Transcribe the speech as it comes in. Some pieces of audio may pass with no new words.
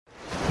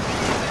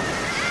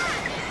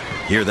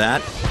Hear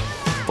that?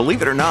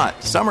 Believe it or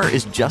not, summer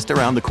is just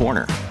around the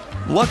corner.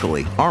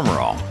 Luckily, Armor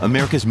All,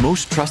 America's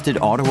most trusted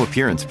auto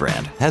appearance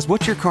brand, has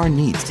what your car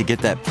needs to get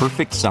that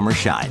perfect summer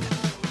shine.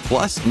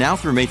 Plus, now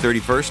through May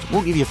 31st,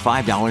 we'll give you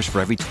 $5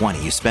 for every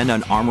 $20 you spend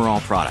on Armor All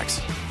products.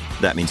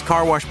 That means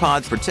car wash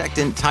pods,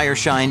 protectant, tire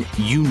shine,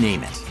 you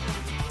name it.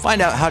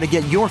 Find out how to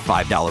get your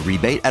 $5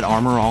 rebate at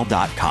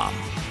armorall.com.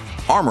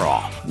 Armor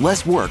All,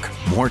 less work,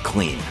 more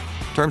clean.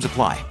 Terms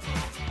apply.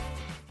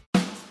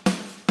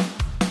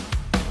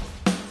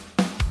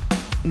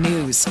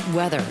 News,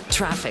 weather,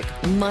 traffic,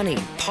 money,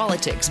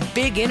 politics,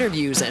 big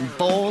interviews, and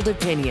bold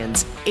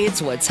opinions. It's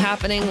what's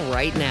happening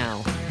right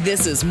now.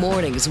 This is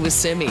Mornings with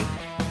Simi.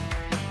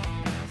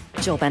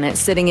 Jill Bennett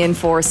sitting in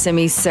for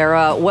Simi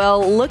Sarah.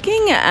 Well,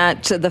 looking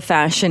at the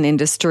fashion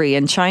industry,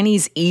 and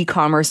Chinese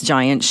e-commerce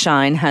giant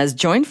Shein has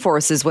joined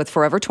forces with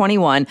Forever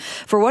 21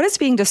 for what is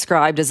being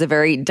described as a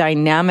very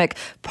dynamic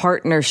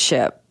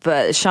partnership.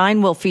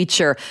 Shein will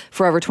feature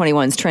Forever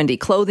 21's trendy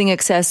clothing,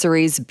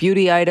 accessories,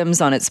 beauty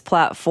items on its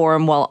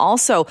platform, while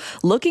also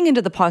looking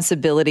into the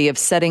possibility of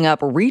setting up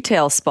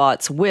retail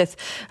spots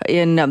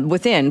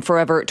within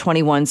Forever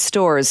 21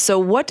 stores. So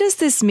what does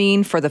this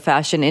mean for the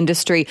fashion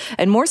industry,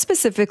 and more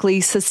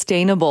specifically,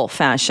 sustainable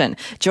fashion?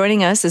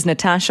 Joining us is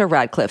Natasha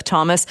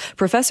Radcliffe-Thomas,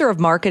 Professor of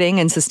Marketing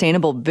and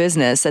Sustainable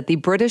Business at the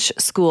British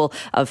School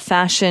of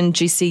Fashion,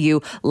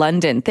 GCU,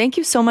 London. Thank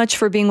you so much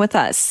for being with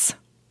us.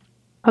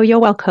 Oh, you're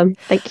welcome.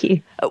 Thank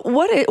you.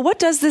 What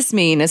does this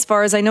mean? As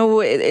far as I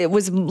know, it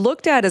was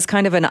looked at as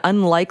kind of an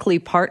unlikely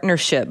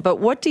partnership, but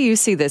what do you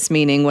see this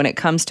meaning when it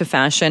comes to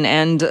fashion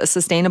and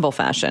sustainable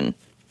fashion?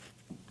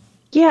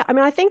 Yeah, I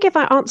mean, I think if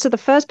I answer the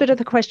first bit of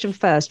the question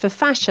first, for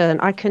fashion,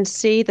 I can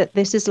see that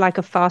this is like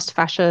a fast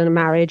fashion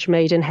marriage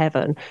made in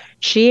heaven.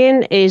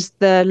 Shein is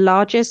the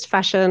largest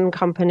fashion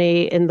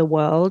company in the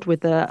world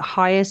with the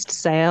highest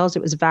sales.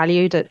 It was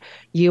valued at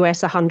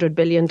US $100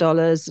 billion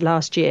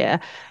last year.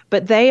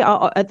 But they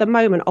are at the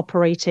moment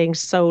operating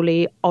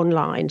solely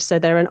online. So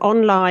they're an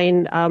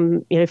online,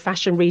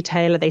 fashion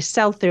retailer. They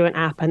sell through an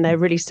app, and they're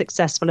really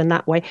successful in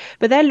that way.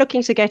 But they're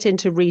looking to get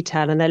into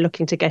retail, and they're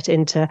looking to get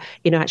into,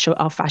 actual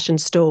our fashion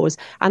stores.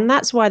 And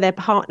that's why they're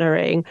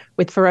partnering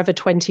with Forever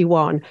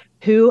 21,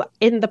 who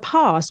in the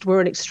past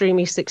were an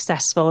extremely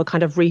successful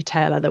kind of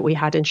retailer that we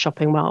had in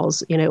shopping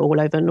malls,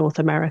 all over North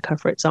America,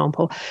 for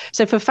example.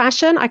 So for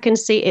fashion, I can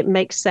see it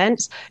makes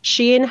sense.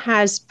 Shein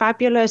has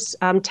fabulous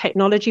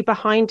technology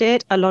behind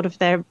it. A lot of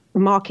their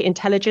market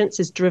intelligence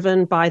is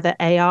driven by the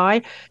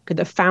AI.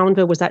 The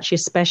founder was actually a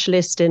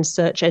specialist in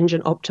search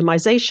engine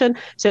optimization.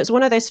 So it's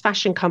one of those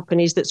fashion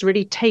companies that's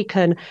really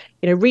taken,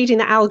 reading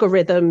the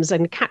algorithms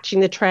and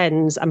catching the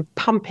trends and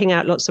pumping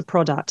out lots of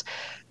product.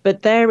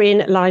 But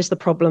therein lies the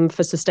problem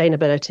for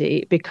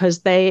sustainability, because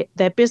their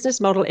business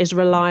model is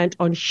reliant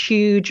on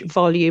huge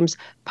volumes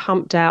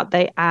pumped out.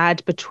 They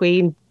add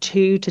between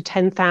 2,000 to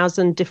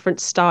 10,000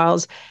 different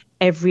styles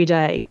every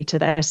day to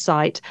their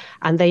site,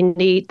 and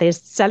they're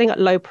selling at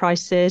low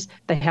prices.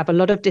 They have a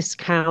lot of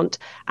discount,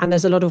 and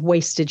there's a lot of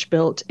wastage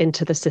built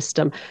into the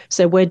system.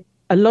 So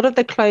a lot of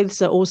the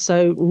clothes are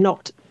also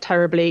not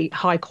terribly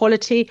high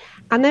quality,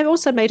 and they're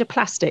also made of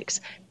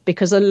plastics,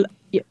 because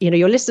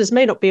your listeners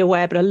may not be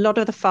aware, but a lot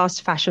of the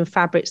fast fashion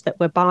fabrics that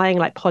we're buying,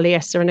 like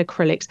polyester and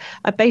acrylics,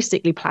 are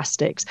basically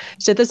plastics.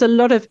 So there's a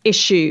lot of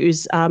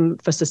issues for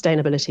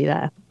sustainability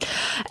there.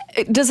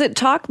 Does it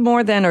talk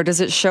more then, or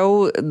does it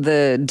show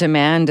the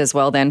demand as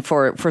well then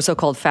for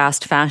so-called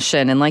fast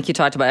fashion? And like you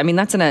talked about, I mean,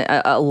 that's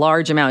a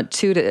large amount,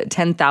 2,000 to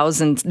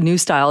 10,000 new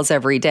styles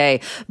every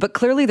day. But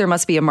clearly there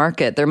must be a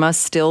market. There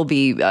must still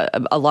be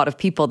a lot of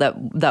people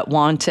that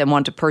want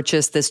to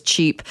purchase this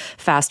cheap,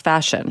 fast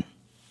fashion.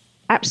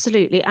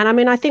 Absolutely. And I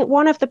mean, I think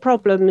one of the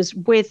problems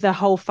with the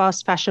whole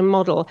fast fashion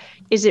model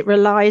is it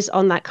relies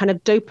on that kind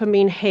of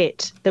dopamine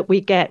hit that we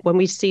get when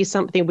we see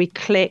something, we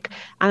click.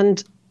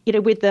 And,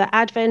 with the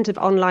advent of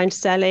online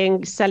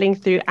selling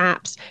through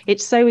apps,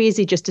 it's so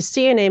easy just to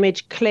see an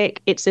image,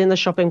 click, it's in the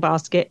shopping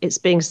basket, it's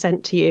being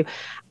sent to you.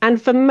 And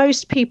for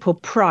most people,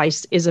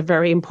 price is a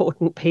very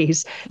important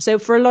piece. So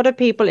for a lot of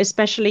people,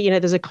 especially,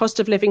 there's a cost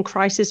of living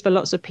crisis for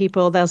lots of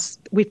people.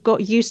 We've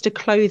got used to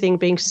clothing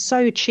being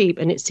so cheap,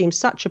 and it seems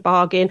such a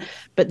bargain.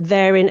 But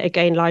therein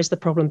again lies the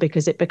problem,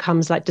 because it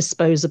becomes like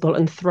disposable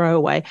and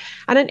throwaway.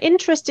 And an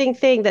interesting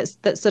thing that's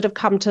sort of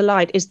come to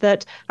light is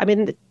that, I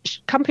mean,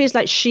 companies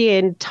like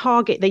Shein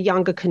target the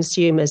younger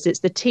consumers. It's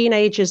the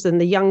teenagers and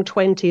the young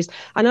 20s.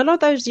 And a lot of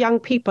those young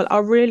people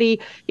are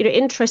really,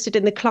 interested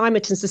in the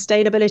climate and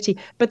sustainability,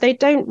 but they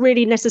don't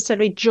really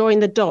necessarily join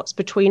the dots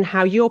between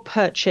how your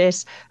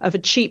purchase of a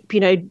cheap,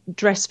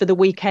 dress for the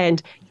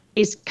weekend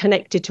is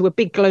connected to a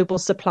big global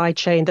supply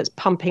chain that's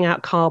pumping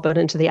out carbon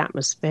into the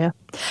atmosphere.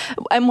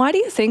 And why do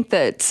you think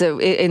that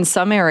in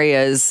some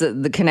areas,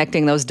 the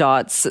connecting those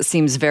dots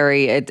seems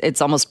it's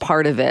almost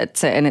part of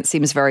it, and it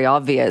seems very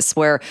obvious,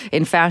 where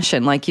in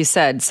fashion, like you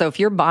said, so if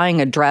you're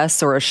buying a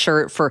dress or a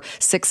shirt for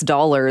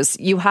 $6,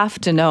 you have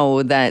to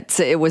know that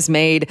it was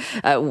made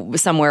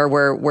somewhere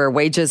where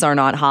wages are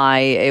not high.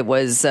 It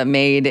was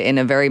made in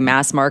a very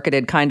mass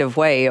marketed kind of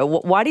way.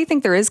 Why do you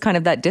think there is kind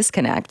of that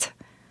disconnect?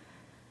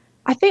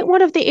 I think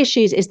one of the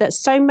issues is that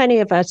so many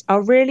of us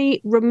are really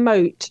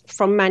remote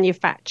from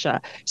manufacture.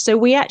 So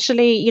we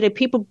actually,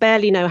 people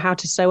barely know how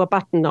to sew a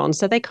button on.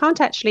 So they can't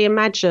actually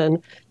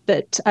imagine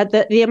that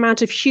the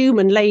amount of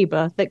human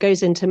labor that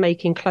goes into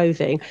making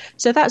clothing.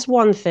 So that's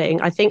one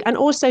thing, I think. And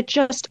also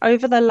just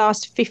over the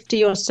last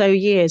 50 or so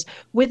years,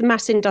 with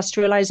mass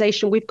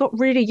industrialization, we've got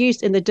really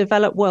used in the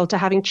developed world to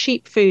having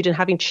cheap food and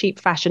having cheap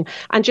fashion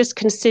and just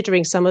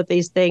considering some of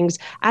these things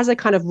as a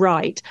kind of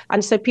right.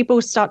 And so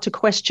people start to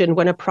question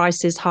when a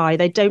price is high.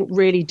 They don't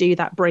really do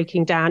that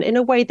breaking down in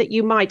a way that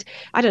you might,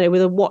 I don't know,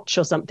 with a watch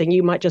or something,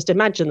 you might just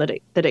imagine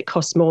that it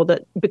costs more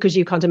because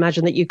you can't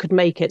imagine that you could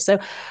make it. So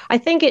I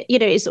think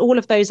it's all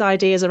of those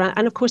ideas around,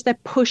 and of course they're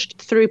pushed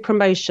through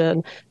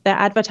promotion. They're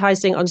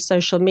advertising on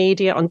social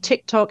media, on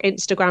TikTok,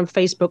 Instagram,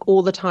 Facebook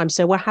all the time.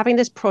 So we're having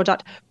this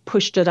product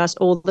pushed at us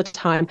all the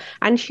time.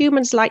 And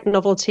humans like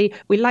novelty,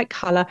 we like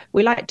color,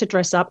 we like to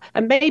dress up.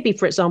 And maybe,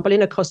 for example,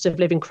 in a cost of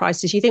living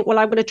crisis, you think, well,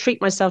 I'm going to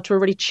treat myself to a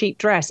really cheap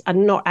dress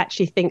and not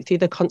actually think through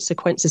the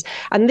consequences.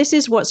 And this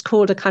is what's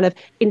called a kind of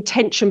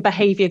intention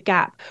behavior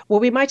gap, where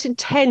we might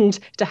intend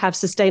to have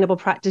sustainable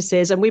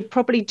practices, and we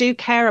probably do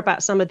care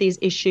about some of these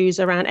issues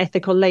around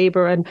ethical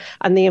labor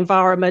and the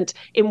environment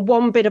in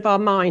one bit of our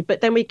mind,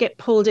 but then we get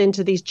pulled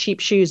into these cheap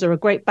shoes or a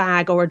great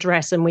bag or a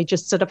dress, and we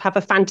just sort of have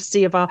a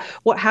fantasy of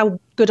how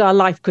good our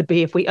life could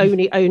be if we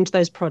only owned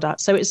those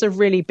products. So it's a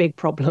really big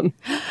problem.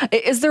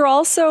 Is there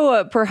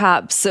also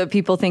perhaps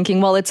people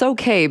thinking, well, it's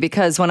okay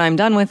because when I'm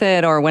done with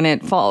it or when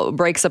it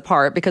breaks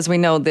apart, because we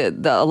know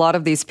that a lot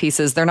of these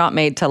pieces, they're not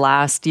made to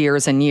last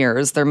years and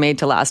years. They're made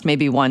to last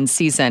maybe one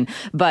season.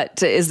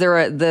 But is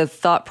there the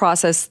thought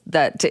process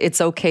that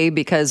it's okay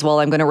because, well,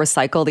 I'm going to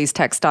recycle these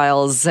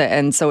textiles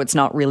and so it's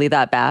not really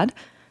that bad?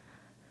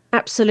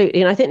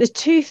 Absolutely. And I think there's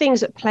two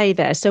things at play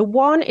there. So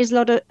one is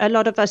a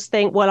lot of us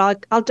think, well,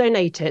 I'll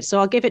donate it. So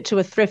I'll give it to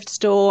a thrift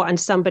store and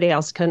somebody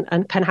else can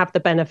have the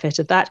benefit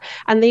of that.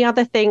 And the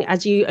other thing,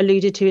 as you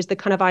alluded to, is the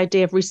kind of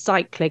idea of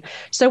recycling.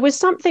 So with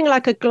something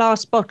like a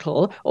glass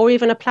bottle or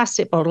even a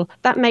plastic bottle,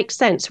 that makes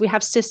sense. We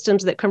have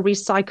systems that can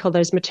recycle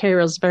those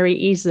materials very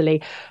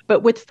easily.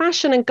 But with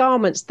fashion and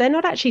garments, they're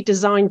not actually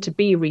designed to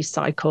be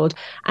recycled.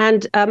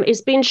 And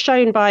it's been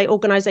shown by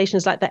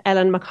organizations like the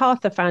Ellen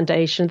MacArthur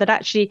Foundation that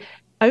actually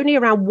only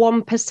around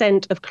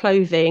 1% of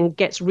clothing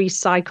gets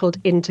recycled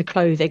into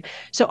clothing.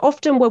 So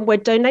often when we're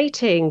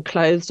donating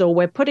clothes or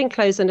we're putting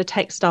clothes in a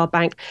textile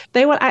bank,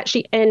 they will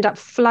actually end up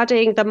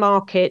flooding the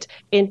market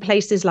in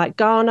places like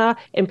Ghana,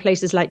 in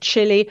places like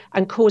Chile,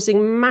 and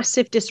causing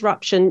massive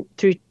disruption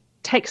through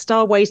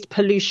textile waste,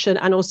 pollution,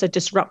 and also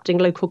disrupting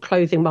local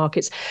clothing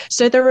markets.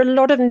 So there are a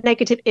lot of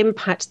negative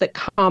impacts that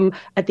come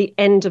at the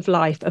end of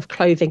life of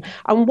clothing.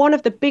 And one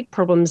of the big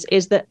problems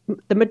is that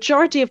the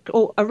majority of,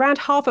 or around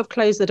half of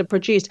clothes that are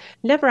produced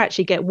never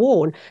actually get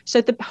worn.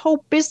 So the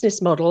whole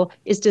business model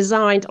is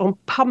designed on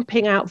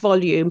pumping out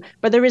volume,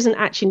 but there isn't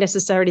actually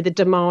necessarily the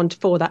demand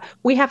for that.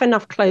 We have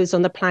enough clothes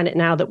on the planet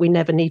now that we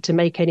never need to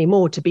make any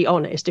more, to be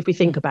honest, if we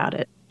think about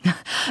it.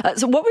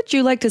 So what would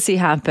you like to see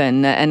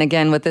happen? And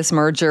again, with this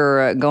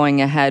merger going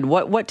ahead,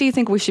 what do you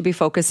think we should be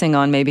focusing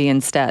on maybe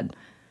instead?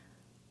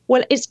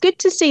 Well, it's good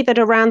to see that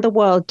around the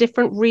world,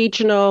 different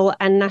regional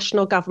and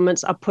national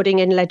governments are putting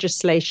in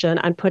legislation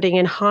and putting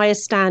in higher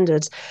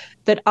standards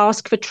that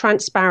ask for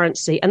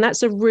transparency. And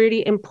that's a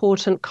really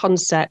important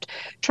concept.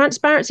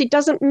 Transparency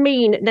doesn't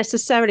mean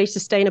necessarily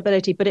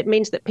sustainability, but it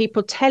means that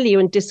people tell you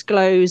and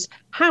disclose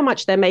how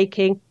much they're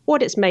making,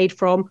 what it's made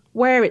from,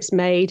 where it's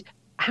made,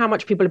 how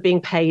much people are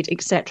being paid,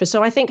 etc.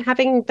 So I think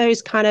having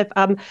those kind of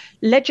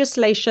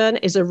legislation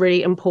is a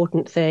really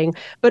important thing.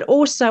 But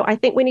also, I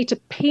think we need to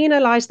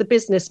penalise the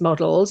business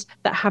models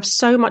that have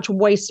so much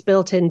waste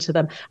built into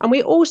them. And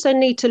we also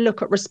need to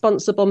look at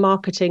responsible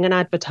marketing and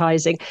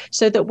advertising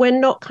so that we're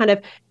not kind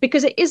of,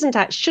 because it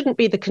shouldn't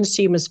be the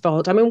consumer's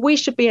fault. I mean, we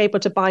should be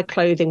able to buy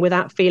clothing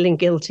without feeling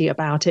guilty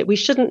about it. We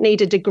shouldn't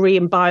need a degree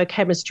in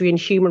biochemistry and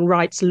human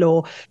rights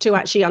law to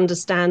actually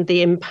understand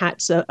the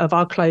impacts of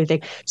our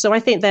clothing. So I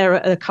think there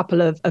are a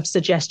couple of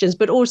suggestions,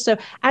 but also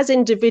as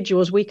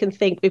individuals, we can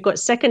think, we've got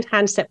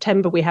Secondhand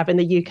September we have in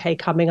the UK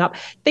coming up.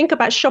 Think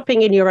about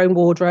shopping in your own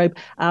wardrobe,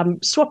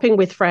 swapping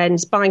with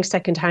friends, buying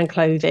secondhand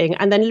clothing,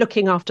 and then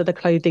looking after the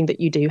clothing that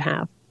you do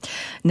have.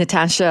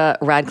 Natasha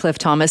Radcliffe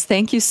Thomas,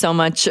 thank you so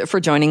much for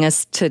joining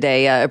us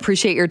today. I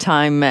appreciate your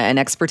time and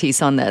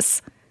expertise on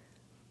this.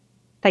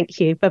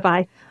 Thank you.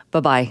 Bye-bye.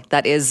 Bye-bye.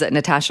 That is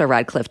Natasha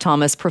Radcliffe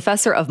Thomas,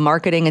 Professor of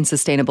Marketing and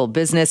Sustainable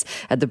Business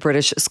at the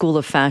British School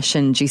of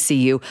Fashion,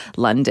 GCU,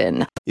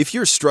 London. If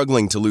you're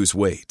struggling to lose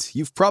weight,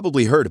 you've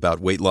probably heard about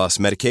weight loss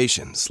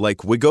medications like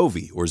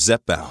Wegovy or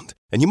Zepbound,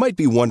 and you might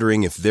be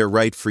wondering if they're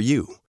right for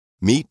you.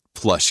 Meet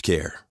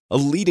PlushCare, a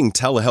leading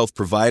telehealth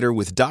provider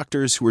with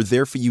doctors who are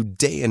there for you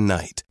day and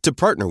night to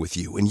partner with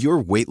you in your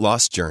weight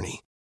loss journey.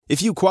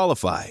 If you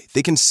qualify,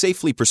 they can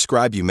safely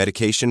prescribe you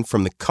medication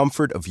from the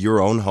comfort of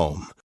your own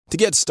home. To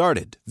get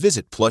started,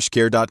 visit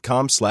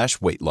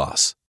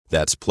plushcare.com/weight-loss.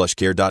 That's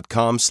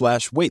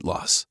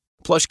plushcare.com/weight-loss.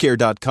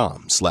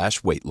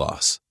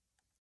 plushcare.com/weight-loss.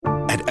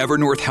 At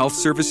Evernorth Health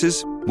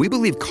Services, we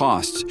believe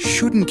costs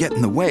shouldn't get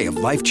in the way of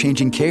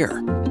life-changing care,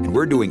 and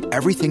we're doing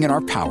everything in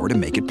our power to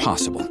make it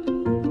possible.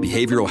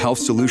 Behavioral health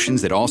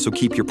solutions that also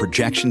keep your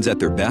projections at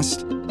their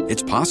best?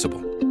 It's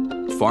possible.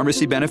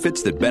 Pharmacy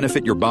benefits that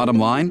benefit your bottom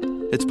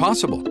line? It's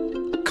possible.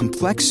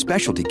 Complex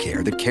specialty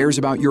care that cares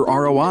about your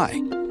ROI?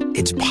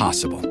 It's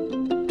possible.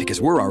 Because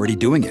we're already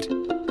doing it.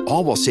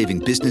 All while saving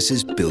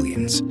businesses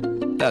billions.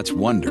 That's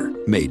Wonder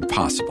made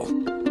possible.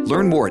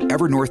 Learn more at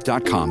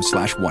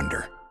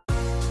evernorth.com/wonder.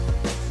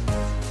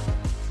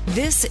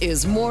 This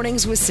is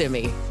Mornings with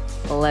Simi.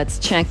 Let's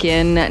check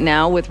in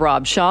now with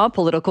Rob Shaw,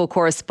 political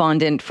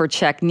correspondent for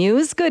Czech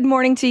News. Good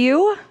morning to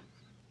you.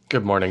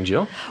 Good morning,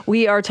 Jill.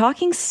 We are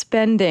talking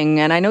spending,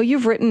 and I know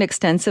you've written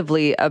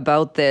extensively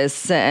about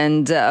this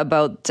and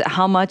about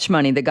how much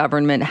money the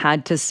government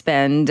had to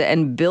spend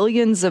and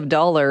billions of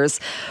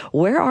dollars.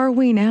 Where are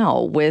we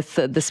now with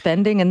the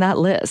spending in that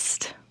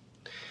list?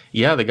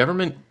 Yeah, the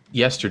government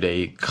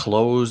yesterday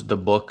closed the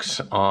books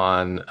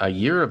on a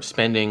year of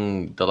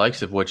spending the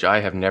likes of which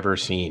I have never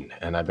seen.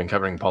 And I've been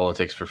covering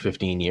politics for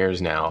 15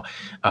 years now.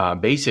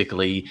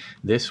 Basically,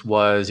 this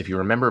was, if you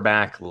remember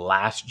back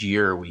last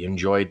year, we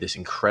enjoyed this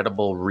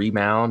incredible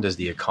rebound as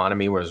the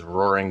economy was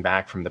roaring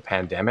back from the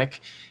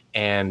pandemic.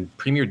 And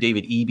Premier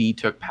David Eby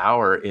took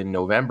power in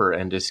November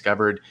and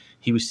discovered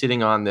he was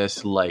sitting on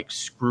this like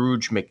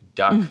Scrooge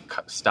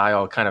McDuck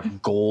style kind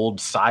of gold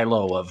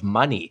silo of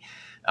money.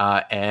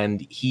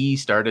 And he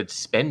started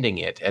spending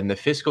it. And the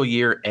fiscal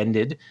year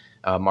ended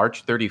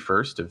March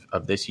 31st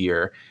of this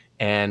year.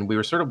 And we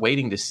were sort of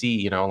waiting to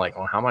see,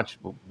 well, how much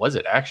was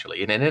it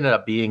actually? And it ended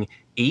up being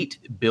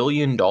 $8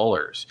 billion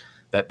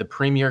that the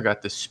premier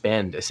got to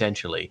spend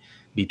essentially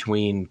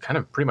between kind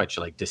of pretty much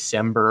like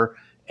December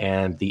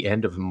and the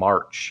end of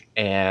March.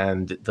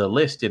 And the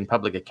list in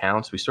public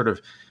accounts, we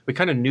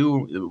kind of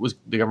knew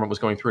the government was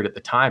going through it at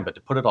the time, but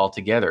to put it all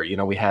together,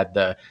 we had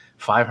the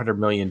 $500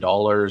 million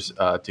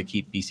to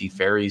keep BC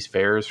Ferries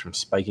fares from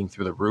spiking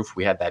through the roof.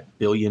 We had that $1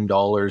 billion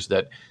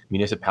that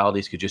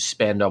municipalities could just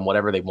spend on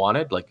whatever they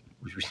wanted, like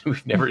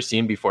we've never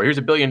seen before. Here's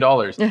 $1 billion,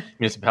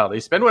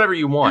 municipalities, spend whatever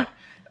you want.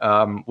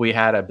 We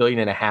had $1.5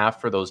 billion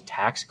for those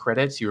tax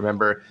credits. You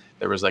remember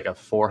there was like a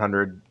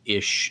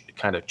 400-ish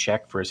kind of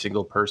check for a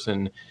single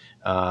person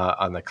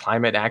on the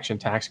climate action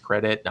tax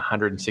credit, and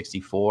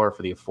 164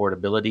 for the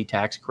affordability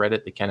tax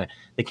credit.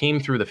 They came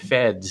through the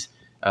feds.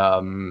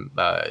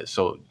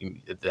 So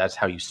that's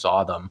how you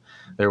saw them.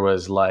 There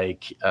was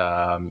like,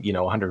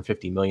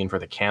 $150 million for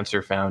the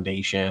Cancer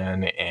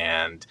Foundation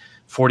and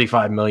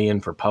 $45 million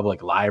for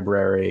public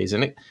libraries.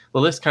 And the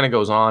list kind of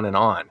goes on and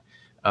on.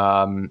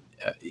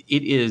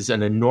 It is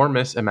an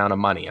enormous amount of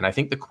money. And I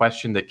think the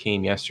question that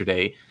came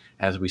yesterday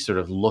as we sort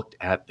of looked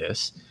at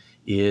this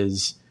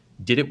is,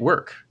 did it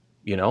work?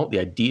 The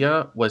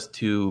idea was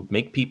to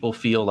make people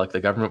feel like the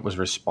government was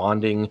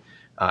responding,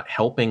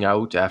 helping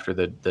out after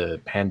the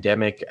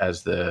pandemic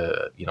as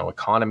the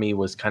economy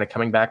was kind of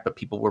coming back, but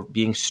people were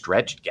being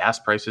stretched. Gas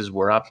prices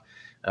were up,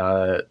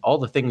 all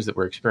the things that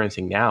we're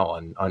experiencing now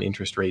on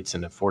interest rates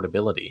and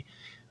affordability.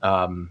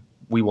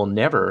 We will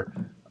never,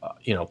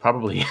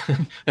 probably,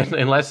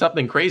 unless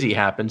something crazy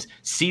happens,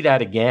 see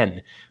that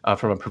again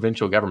from a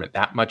provincial government.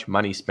 That much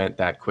money spent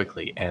that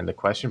quickly. And the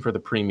question for the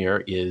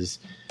premier is,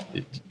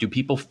 do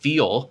people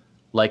feel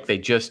like they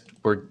just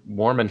were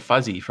warm and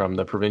fuzzy from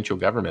the provincial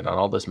government on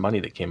all this money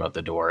that came out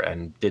the door?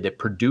 And did it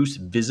produce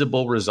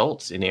visible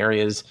results in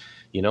areas,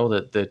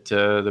 that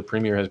the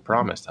premier has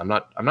promised? I'm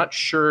not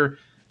sure.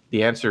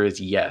 The answer is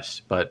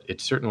yes, but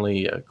it's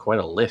certainly quite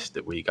a list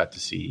that we got to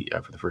see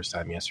for the first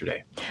time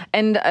yesterday.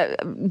 And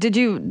did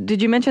you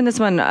mention this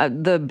one,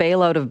 the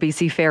bailout of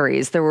BC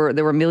Ferries? There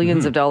were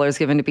millions of dollars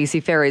given to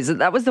BC Ferries.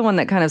 That was the one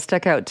that kind of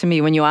stuck out to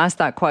me when you asked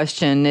that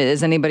question.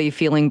 Is anybody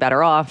feeling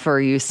better off? Or are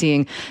you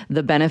seeing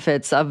the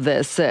benefits of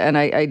this? And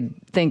I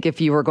think if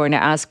you were going to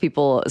ask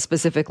people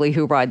specifically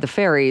who ride the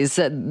ferries,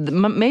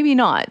 maybe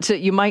not.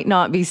 You might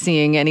not be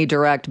seeing any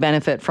direct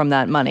benefit from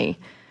that money.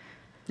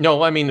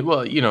 No, I mean,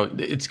 well,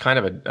 it's kind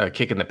of a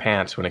kick in the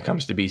pants when it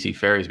comes to BC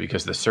Ferries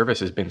because the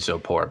service has been so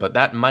poor. But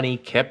that money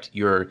kept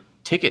your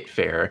ticket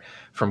fare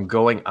from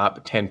going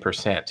up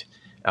 10%.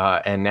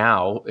 And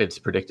now it's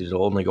predicted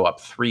it'll only go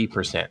up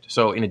 3%.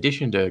 So in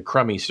addition to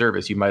crummy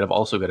service, you might have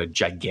also got a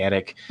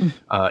gigantic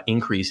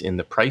increase in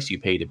the price you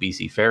pay to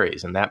BC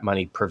Ferries. And that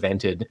money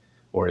prevented,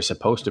 or is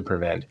supposed to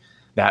prevent,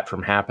 that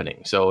from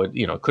happening. So,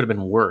 it could have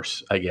been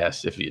worse, I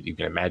guess, if you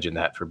can imagine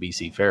that for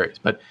BC Ferries.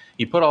 But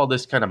you put all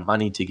this kind of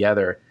money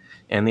together,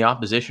 and the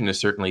opposition is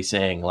certainly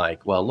saying,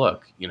 like, well,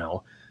 look,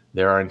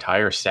 there are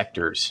entire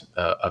sectors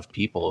of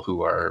people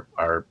who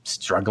are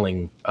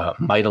struggling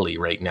mightily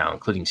right now,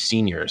 including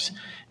seniors.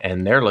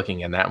 And they're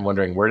looking at that and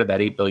wondering, where did that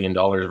 $8 billion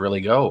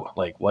really go?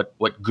 Like,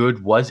 what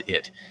good was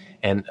it?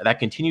 And that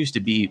continues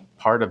to be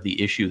part of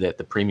the issue that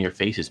the premier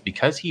faces,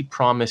 because he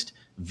promised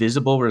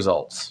visible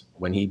results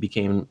when he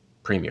became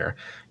premier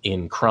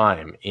in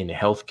crime, in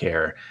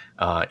healthcare,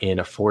 in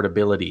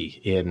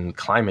affordability, in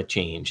climate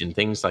change, and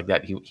things like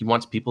that. He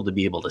wants people to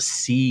be able to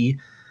see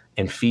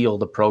and feel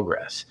the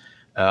progress.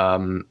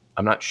 I'm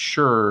not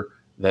sure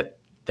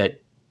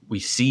that we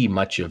see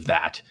much of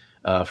that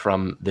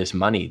from this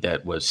money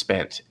that was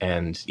spent.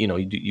 And,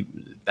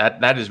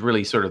 that is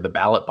really sort of the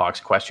ballot box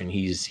question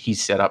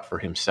he's set up for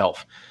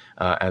himself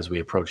as we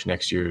approach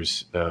next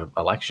year's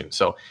election.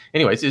 So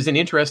anyways, it's an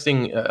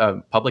interesting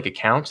public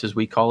account, as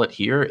we call it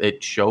here.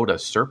 It showed a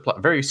surplus,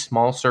 very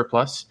small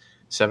surplus,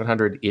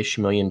 $700-ish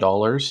million.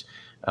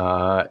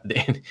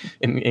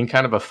 In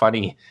kind of a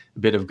funny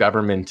bit of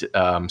government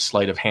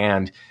sleight of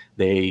hand,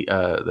 the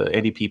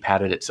NDP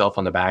patted itself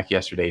on the back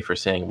yesterday for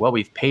saying, well,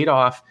 we've paid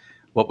off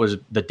what was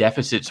the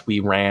deficits we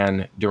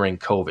ran during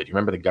COVID. You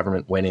remember the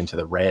government went into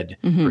the red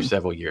for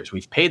several years.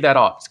 We've paid that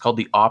off. It's called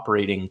the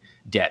operating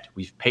debt.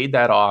 We've paid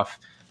that off,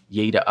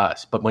 yay to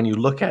us. But when you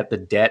look at the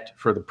debt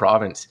for the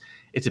province,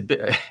 it's a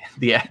bit,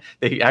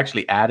 they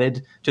actually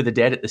added to the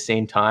debt at the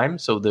same time.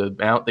 So the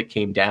amount that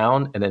came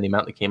down and then the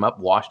amount that came up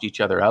washed each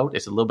other out.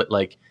 It's a little bit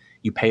like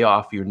you pay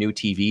off your new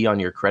TV on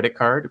your credit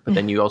card, but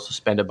then you also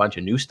spend a bunch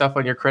of new stuff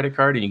on your credit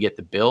card and you get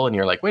the bill and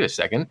you're like, wait a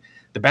second,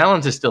 the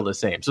balance is still the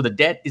same. So the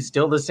debt is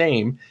still the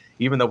same,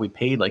 even though we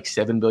paid like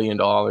 $7 billion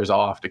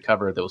off to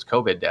cover those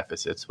COVID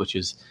deficits, which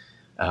is,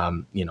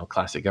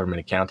 classic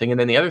government accounting. And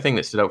then the other thing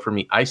that stood out for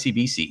me,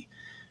 ICBC,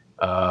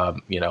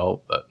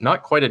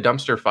 not quite a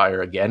dumpster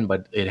fire again,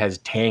 but it has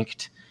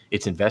tanked.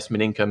 Its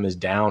investment income is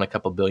down a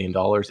couple $2 billion.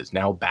 It's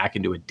now back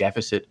into a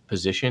deficit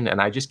position.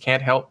 And I just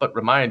can't help but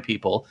remind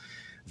people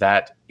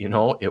that,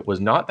 it was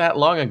not that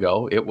long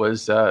ago. It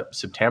was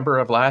September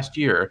of last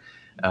year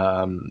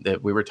that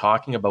we were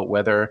talking about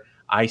whether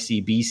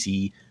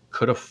ICBC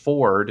could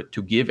afford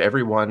to give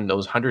everyone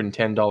those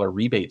 $110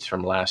 rebates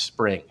from last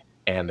spring.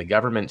 And the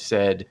government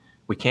said,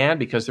 we can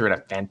because they're in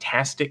a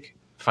fantastic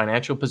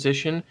financial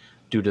position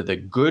due to the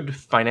good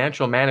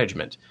financial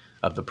management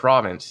of the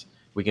province.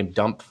 We can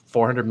dump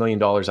 $400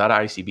 million out of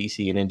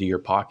ICBC and into your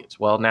pockets.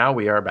 Well, now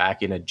we are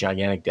back in a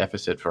gigantic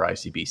deficit for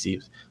ICBC.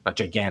 It's not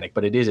gigantic,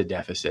 but it is a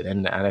deficit.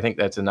 And I think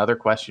that's another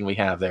question we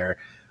have there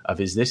of,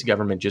 is this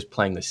government just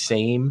playing the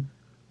same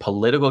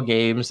political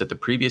games that the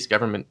previous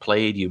government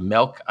played? You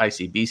milk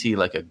ICBC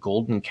like a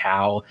golden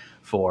cow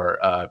for,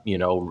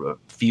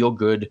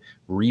 feel-good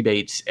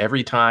rebates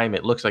every time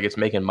it looks like it's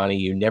making money.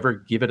 You never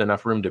give it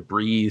enough room to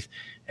breathe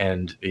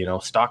and,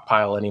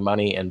 stockpile any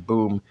money, and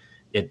boom,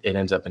 it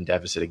ends up in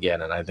deficit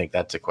again. And I think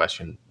that's a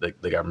question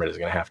that the government is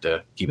going to have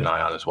to keep an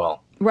eye on as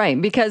well. Right,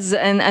 because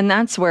and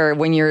that's where,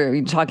 when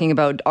you're talking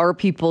about, are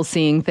people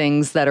seeing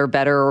things that are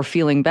better or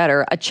feeling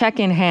better, a check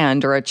in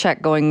hand or a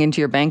check going into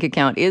your bank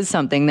account is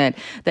something that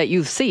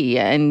you see,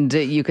 and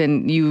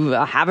you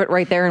have it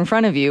right there in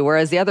front of you.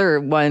 Whereas the other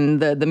one,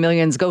 the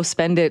millions, go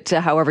spend it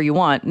however you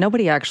want.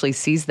 Nobody actually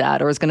sees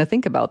that or is going to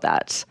think about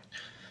that.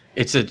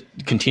 It's a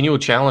continual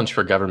challenge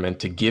for government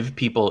to give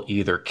people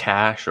either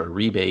cash or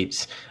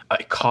rebates.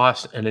 It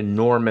costs an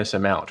enormous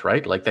amount,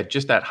 right? Like that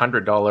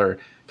 $100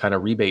 kind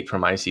of rebate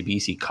from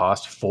ICBC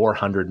cost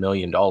 $400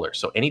 million.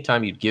 So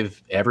anytime you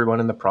give everyone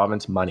in the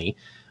province money,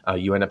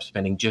 you end up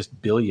spending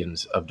just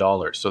billions of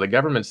dollars. So the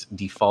government's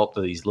default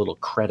to these little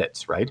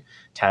credits, right?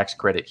 Tax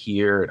credit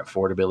here, an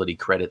affordability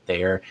credit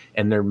there,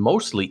 and they're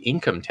mostly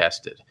income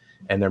tested.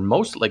 And they're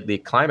most like the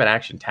climate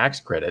action tax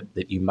credit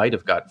that you might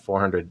have got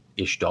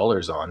 $400-ish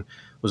on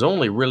was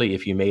only really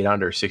if you made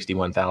under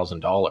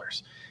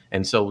 $61,000.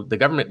 And so the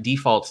government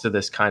defaults to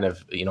this kind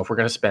of, if we're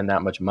going to spend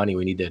that much money,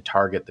 we need to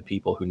target the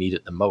people who need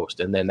it the most.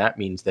 And then that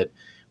means that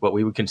what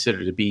we would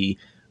consider to be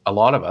a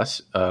lot of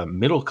us,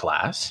 middle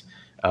class,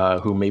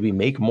 who maybe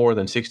make more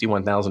than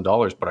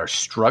 $61,000 but are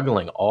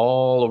struggling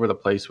all over the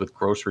place with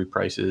grocery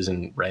prices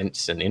and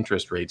rents and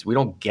interest rates, we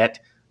don't get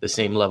the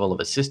same level of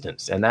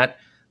assistance. And that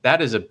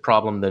is a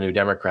problem the New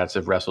Democrats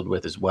have wrestled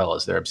with as well,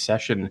 as their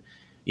obsession,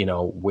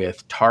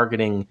 with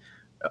targeting,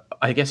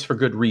 I guess for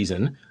good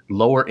reason,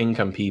 lower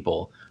income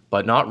people,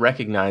 but not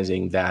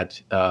recognizing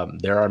that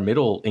there are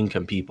middle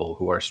income people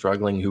who are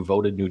struggling, who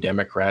voted New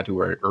Democrat,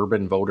 who are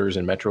urban voters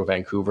in Metro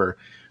Vancouver,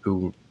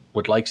 who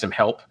would like some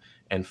help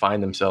and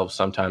find themselves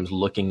sometimes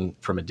looking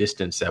from a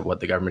distance at what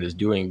the government is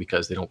doing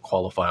because they don't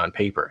qualify on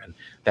paper. And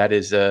that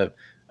is a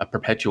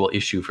perpetual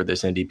issue for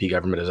this NDP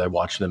government as I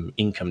watch them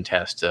income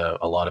test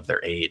a lot of their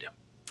aid.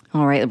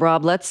 All right,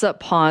 Rob, let's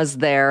pause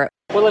there.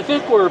 Well, I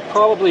think we're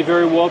probably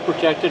very well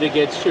protected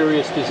against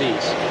serious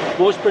disease.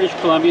 Most British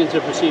Columbians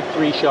have received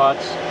 3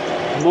 shots.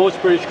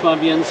 Most British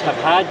Columbians have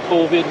had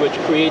COVID, which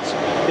creates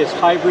this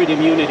hybrid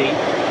immunity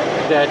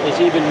that is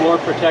even more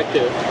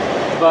protective.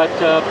 But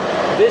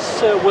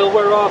this will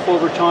wear off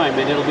over time,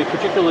 and it'll be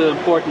particularly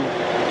important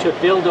to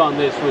build on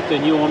this with the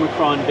new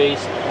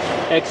Omicron-based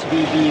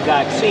XBB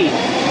vaccine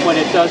when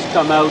it does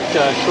come out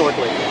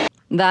shortly.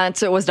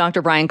 That was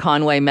Dr. Brian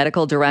Conway,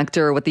 Medical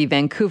Director with the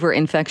Vancouver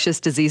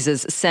Infectious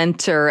Diseases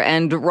Centre.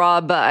 And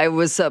Rob, I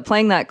was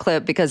playing that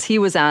clip because he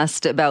was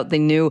asked about the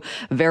new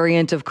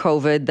variant of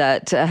COVID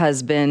that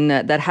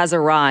has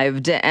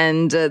arrived,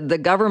 and the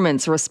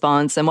government's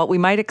response and what we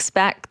might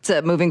expect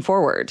moving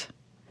forward.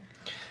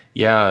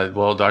 Yeah,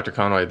 well, Dr.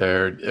 Conway,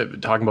 they're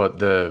talking about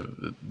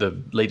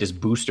the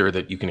latest booster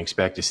that you can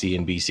expect to see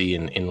in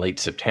BC in late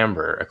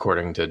September,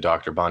 according to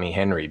Dr. Bonnie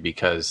Henry,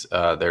 because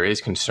there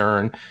is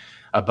concern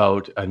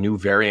about a new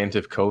variant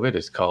of COVID.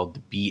 It's called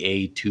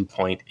BA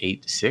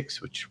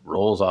 2.86, which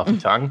rolls off the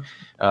tongue.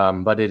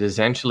 But it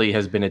essentially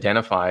has been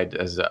identified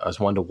as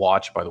one to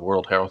watch by the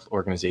World Health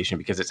Organization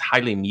because it's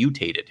highly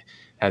mutated,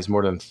 has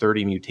more than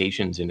 30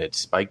 mutations in its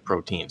spike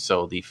protein.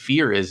 So the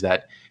fear is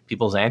that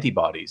people's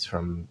antibodies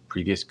from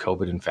previous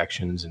COVID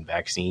infections and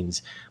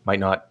vaccines might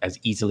not as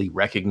easily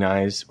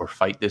recognize or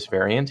fight this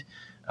variant,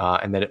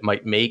 and that it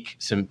might make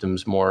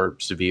symptoms more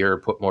severe,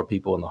 put more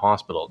people in the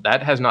hospital.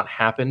 That has not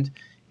happened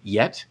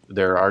yet.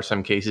 There are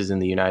some cases in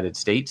the United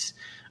States.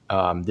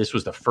 This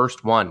was the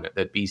first one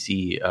that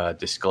BC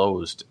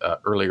disclosed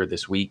earlier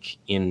this week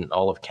in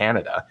all of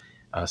Canada,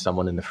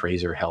 someone in the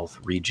Fraser Health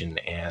region,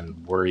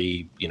 and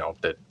worry,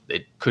 that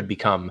it could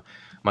become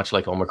much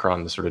like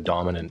Omicron, the sort of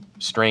dominant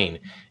strain.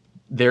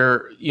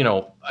 There,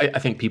 I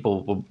think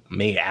people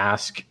may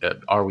ask,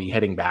 are we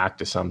heading back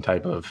to some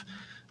type of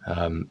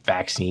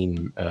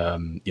vaccine,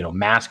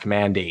 mask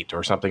mandate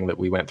or something that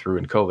we went through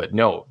in COVID?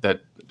 No,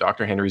 that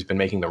Dr. Henry's been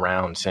making the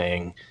round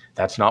saying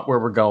that's not where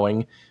we're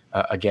going.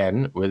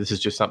 Again, this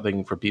is just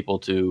something for people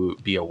to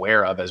be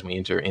aware of as we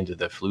enter into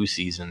the flu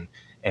season,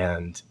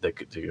 and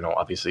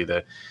obviously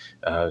the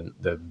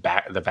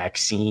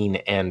vaccine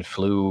and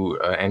flu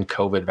and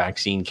COVID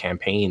vaccine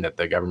campaign that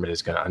the government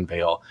is going to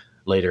unveil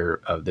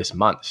later this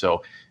month.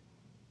 So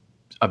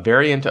a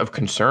variant of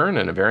concern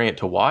and a variant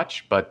to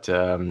watch, but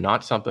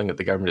not something that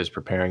the government is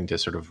preparing to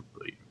sort of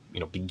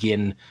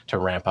begin to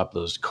ramp up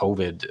those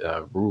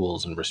COVID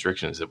rules and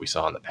restrictions that we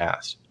saw in the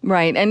past.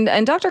 Right.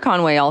 And Dr.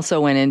 Conway also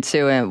went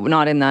into,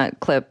 not in that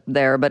clip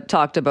there, but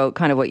talked about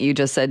kind of what you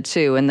just said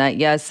too, and that,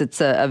 yes,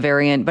 it's a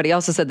variant, but he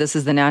also said this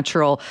is the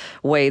natural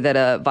way that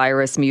a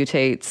virus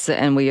mutates,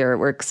 and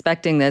we're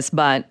expecting this,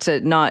 but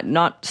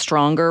not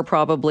stronger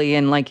probably.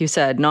 And like you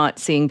said, not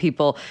seeing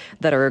people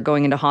that are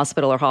going into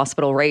hospital or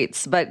hospital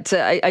rates. But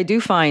I do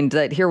find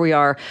that here we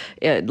are,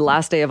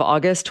 last day of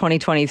August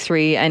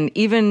 2023, and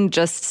even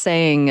just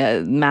saying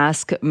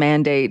mask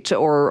mandate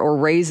or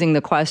raising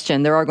the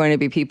question, there are going to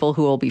be people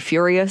who will be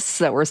furious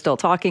that we're still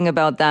talking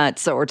about that.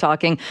 So we're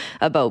talking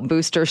about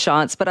booster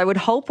shots. But I would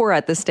hope we're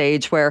at the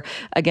stage where,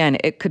 again,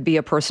 it could be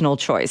a personal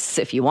choice.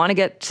 If you want to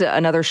get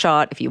another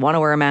shot, if you want to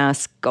wear a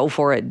mask, go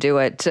for it, do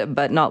it,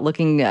 but not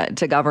looking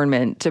to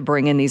government to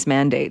bring in these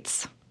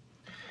mandates.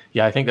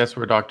 Yeah, I think that's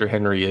where Dr.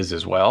 Henry is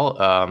as well.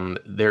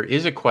 There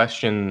is a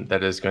question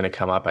that is going to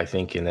come up, I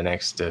think, in the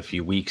next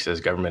few weeks as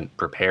government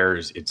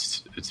prepares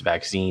its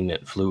vaccine,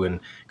 flu and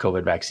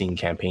COVID vaccine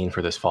campaign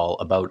for this fall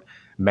about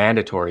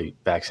mandatory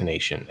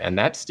vaccination. And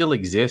that still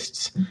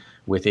exists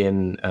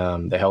within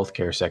the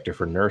healthcare sector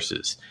for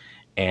nurses.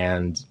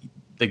 And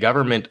the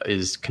government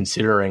is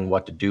considering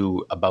what to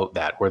do about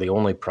that. We're the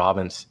only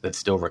province that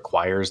still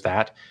requires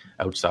that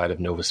outside of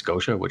Nova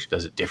Scotia, which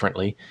does it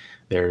differently.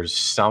 There's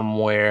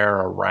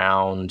somewhere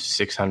around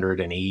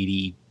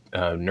 680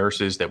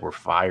 nurses that were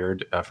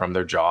fired from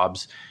their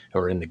jobs who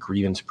are in the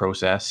grievance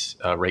process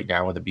right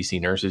now with the BC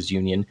Nurses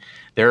Union.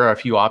 There are a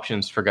few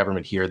options for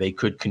government here. They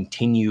could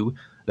continue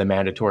the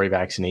mandatory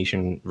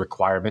vaccination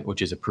requirement,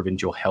 which is a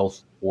provincial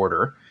health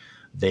order.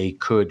 They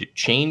could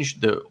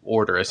change the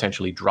order,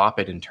 essentially drop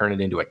it and turn it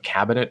into a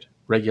cabinet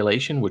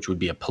regulation, which would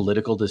be a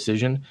political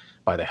decision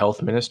by the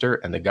health minister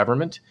and the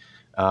government,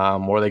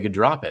 or they could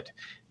drop it.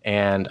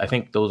 And I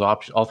think those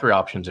all three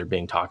options are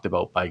being talked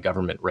about by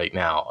government right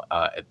now.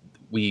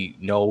 We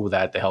know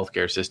that the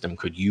healthcare system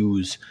could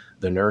use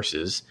the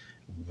nurses.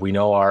 We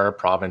know our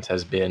province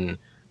has been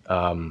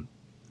kind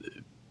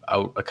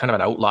of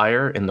an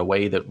outlier in the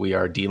way that we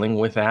are dealing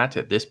with that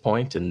at this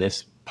point in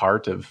this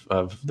part of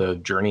the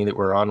journey that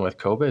we're on with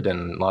COVID,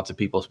 and lots of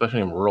people,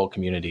 especially in rural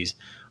communities,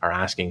 are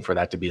asking for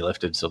that to be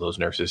lifted so those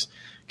nurses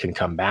can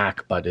come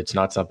back. But it's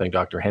not something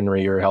Dr.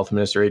 Henry or Health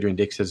Minister Adrian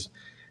Dix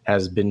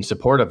has been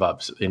supportive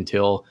of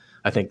until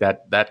I think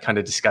that kind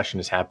of discussion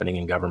is happening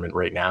in government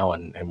right now,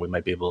 and we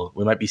might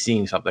be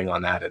seeing something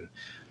on that in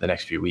the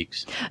next few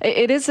weeks.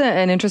 It is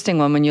an interesting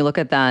one when you look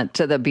at that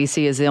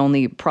BC is the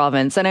only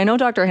province. And I know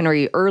Dr.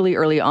 Henry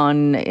early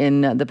on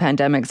in the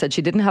pandemic said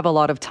she didn't have a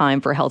lot of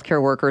time for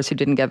healthcare workers who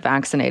didn't get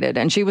vaccinated.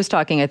 And she was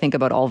talking, I think,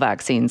 about all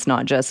vaccines,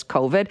 not just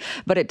COVID.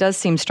 But it does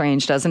seem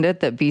strange, doesn't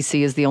it, that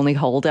BC is the only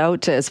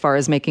holdout as far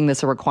as making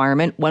this a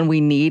requirement when we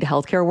need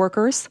healthcare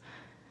workers?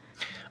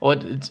 Well,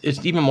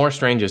 it's even more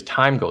strange as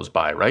time goes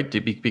by, right?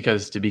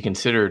 Because to be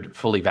considered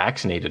fully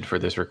vaccinated for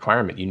this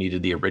requirement, you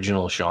needed the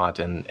original shot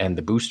and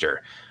the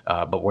booster.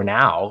 But we're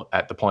now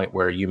at the point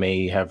where you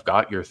may have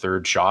got your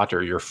third shot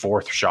or your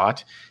fourth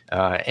shot.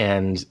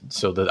 And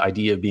so the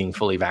idea of being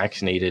fully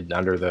vaccinated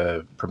under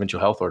the provincial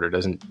health order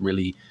doesn't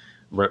really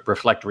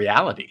reflect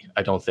reality,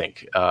 I don't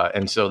think.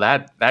 And so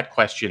that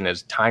question,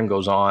 as time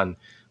goes on,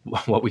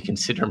 what we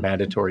consider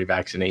mandatory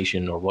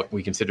vaccination or what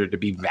we consider to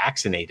be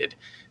vaccinated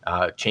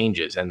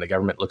changes, and the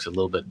government looks a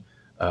little bit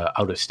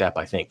out of step,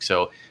 I think.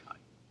 So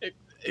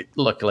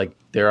look, like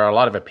there are a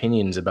lot of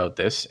opinions about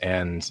this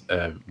and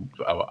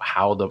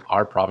how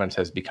our province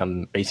has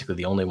become basically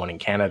the only one in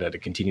Canada to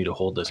continue to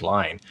hold this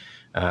line.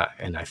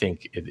 And I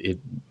think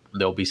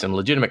there'll be some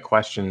legitimate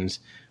questions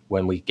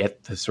when we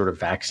get the sort of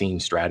vaccine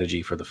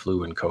strategy for the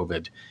flu and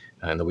COVID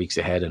in the weeks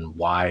ahead, and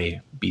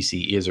why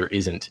BC is or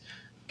isn't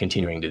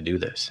continuing to do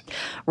this.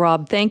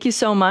 Rob, thank you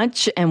so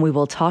much, and we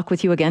will talk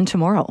with you again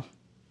tomorrow.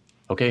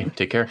 Okay,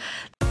 take care.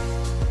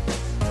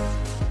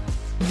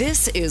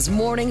 This is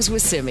Mornings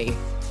with Simi.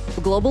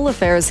 Global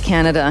Affairs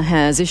Canada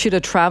has issued a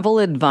travel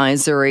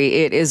advisory.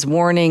 It is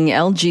warning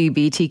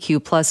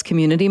LGBTQ plus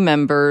community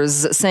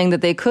members, saying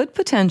that they could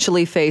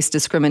potentially face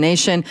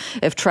discrimination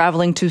if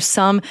traveling to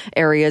some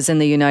areas in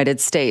the United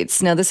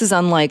States. Now, this is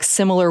unlike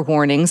similar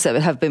warnings that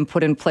have been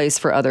put in place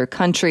for other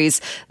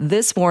countries.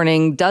 This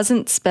warning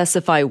doesn't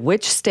specify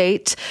which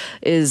state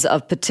is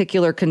of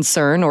particular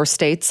concern or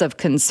states of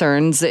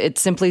concerns. It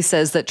simply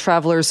says that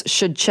travelers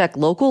should check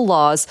local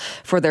laws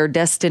for their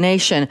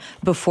destination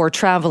before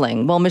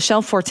traveling. Well,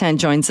 Michelle Fortin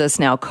joins us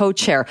now,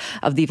 co-chair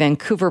of the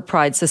Vancouver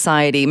Pride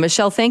Society.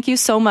 Michelle, thank you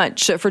so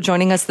much for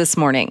joining us this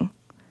morning.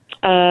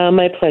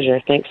 My pleasure.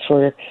 Thanks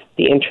for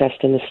the interest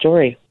in the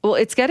story. Well,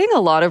 it's getting a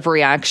lot of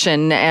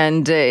reaction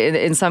and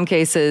in some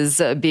cases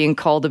being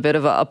called a bit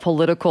of a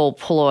political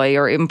ploy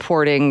or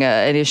importing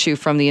an issue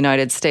from the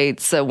United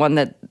States, one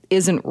that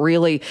isn't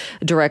really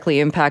directly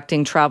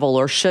impacting travel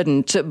or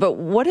shouldn't. But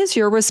what is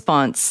your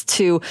response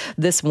to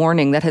this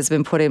warning that has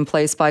been put in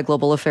place by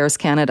Global Affairs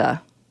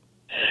Canada?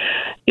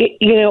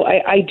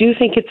 I do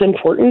think it's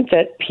important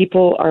that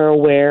people are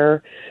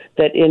aware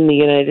that in the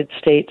United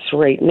States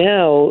right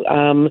now,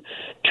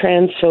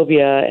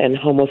 transphobia and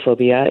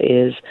homophobia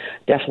is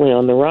definitely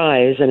on the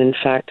rise. And in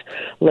fact,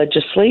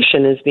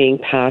 legislation is being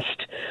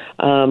passed.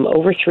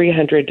 Over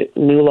 300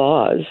 new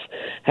laws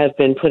have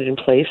been put in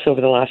place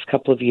over the last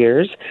couple of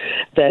years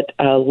that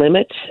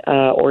limit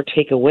or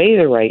take away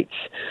the rights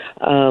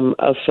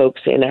of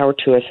folks in our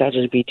 2S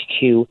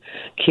LGBTQ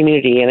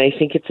community. And I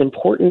think it's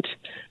important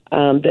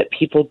that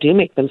people do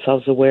make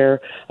themselves aware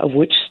of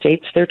which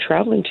states they're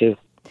traveling to.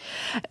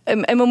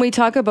 And when we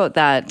talk about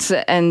that,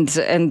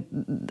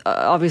 and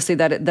obviously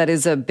that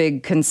is a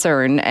big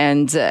concern,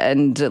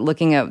 and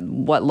looking at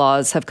what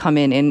laws have come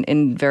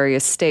in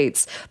various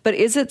states, but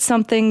is it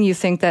something you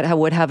think that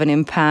would have an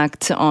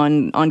impact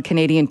on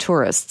Canadian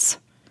tourists?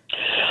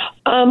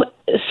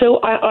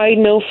 So I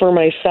know for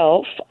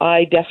myself,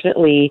 I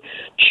definitely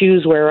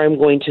choose where I'm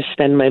going to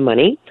spend my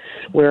money,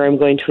 where I'm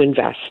going to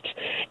invest.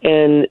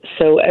 And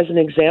so as an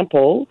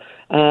example,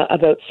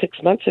 about 6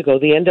 months ago,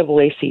 the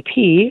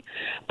NAACP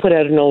put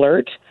out an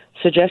alert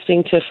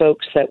suggesting to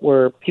folks that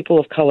were people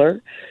of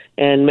color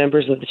and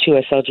members of the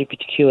 2S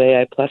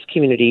LGBTQAI plus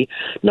community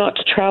not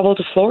to travel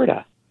to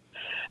Florida,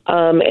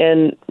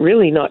 and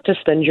really not to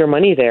spend your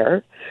money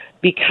there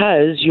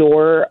because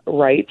your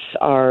rights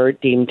are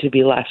deemed to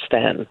be less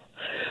than.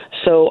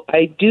 So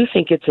I do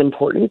think it's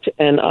important,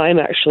 and I'm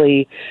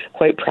actually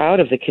quite proud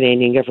of the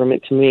Canadian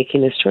government to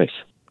making this choice.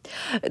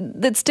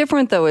 That's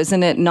different, though,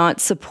 isn't it? Not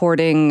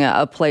supporting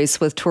a place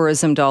with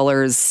tourism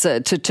dollars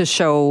to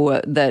show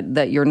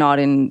that you're not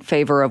in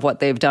favor of what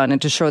they've done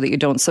and to show that you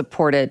don't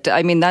support it.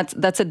 I mean,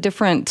 that's a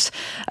different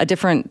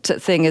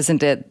thing,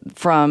 isn't it?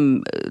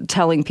 From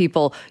telling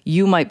people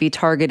you might be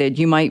targeted,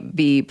 you might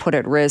be put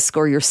at risk,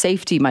 or your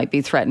safety might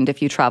be threatened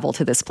if you travel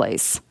to this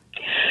place.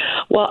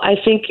 Well, I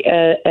think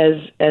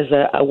as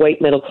a white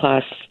middle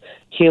class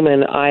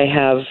human, I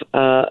have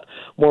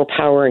more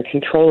power and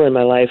control in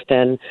my life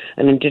than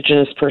an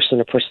Indigenous person,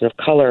 a person of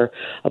color,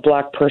 a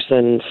Black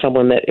person,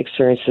 someone that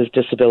experiences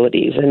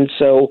disabilities. And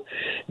so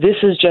this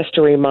is just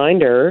a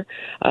reminder,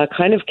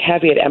 kind of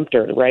caveat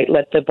emptor, right?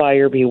 Let the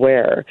buyer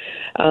beware,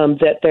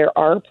 that there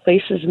are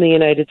places in the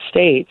United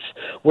States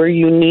where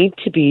you need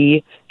to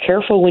be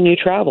careful when you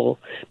travel,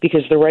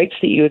 because the rights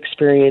that you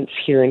experience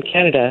here in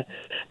Canada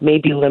may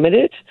be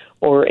limited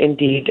or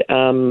indeed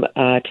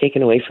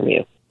taken away from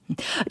you.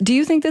 Do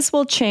you think this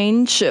will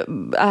change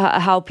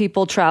how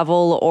people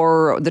travel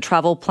or the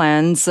travel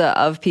plans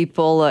of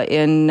people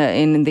in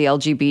the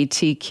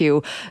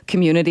LGBTQ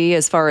community,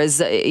 as far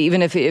as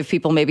even if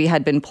people maybe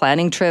had been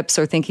planning trips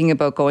or thinking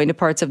about going to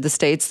parts of the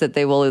States, that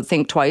they will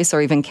think twice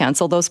or even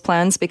cancel those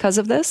plans because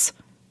of this?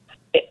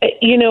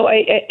 You know,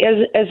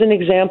 as an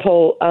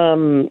example,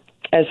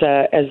 as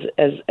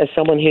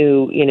someone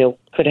who,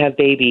 could have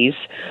babies,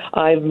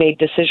 I've made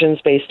decisions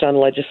based on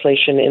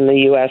legislation in the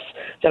U.S.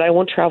 that I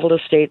won't travel to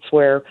states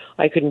where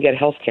I couldn't get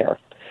health care,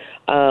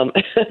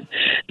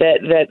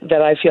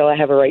 that I feel I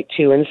have a right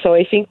to. And so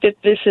I think that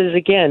this is,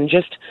 again,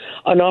 just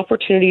an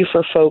opportunity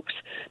for folks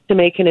to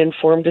make an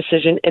informed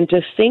decision and to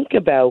think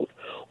about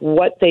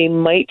what they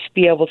might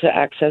be able to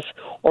access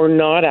or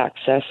not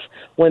access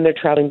when they're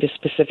traveling to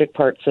specific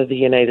parts of the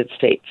United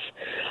States.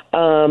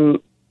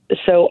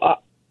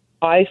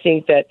 I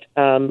think that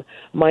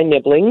my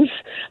nibblings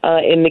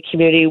in the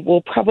community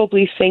will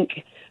probably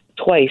think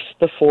twice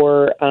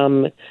before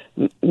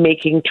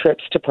making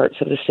trips to parts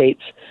of the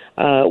states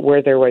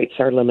where their rights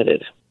are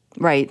limited.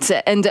 Right.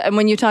 And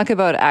when you talk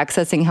about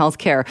accessing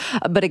healthcare,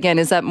 but again,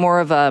 is that more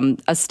of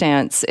a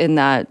stance in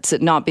that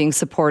not being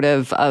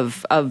supportive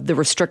of the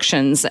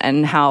restrictions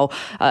and how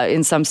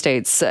in some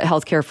states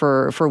healthcare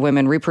for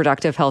women,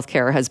 reproductive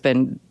healthcare has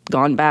been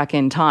gone back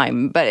in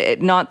time.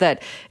 But not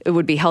that it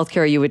would be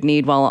healthcare you would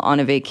need while on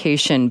a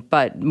vacation,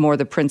 but more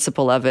the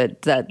principle of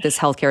it that this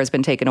healthcare has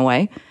been taken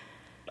away.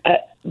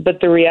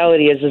 But the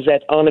reality is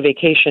that on a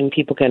vacation,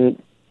 people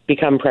can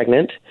become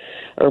pregnant,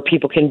 or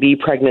people can be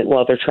pregnant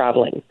while they're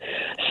traveling.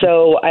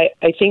 So I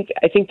think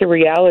the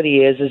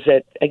reality is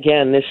that,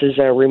 again, this is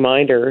a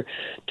reminder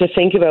to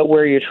think about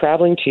where you're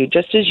traveling to,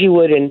 just as you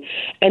would in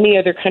any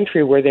other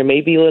country where there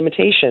may be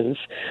limitations,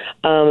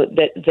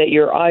 that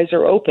your eyes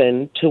are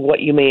open to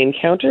what you may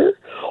encounter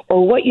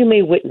or what you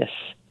may witness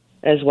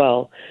as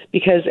well.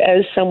 Because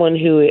as someone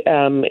who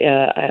I'm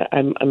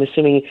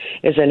assuming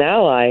is an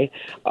ally,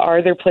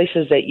 are there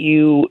places that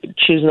you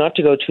choose not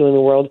to go to in the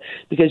world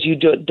because you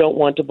don't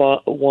want to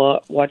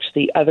watch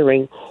the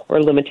othering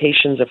or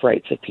limitations of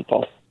rights of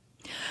people?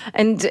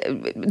 And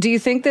do you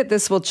think that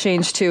this will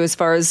change too, as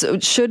far as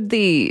should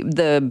the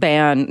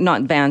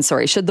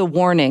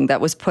warning that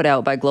was put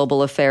out by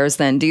Global Affairs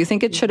then, do you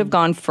think it should have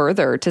gone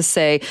further to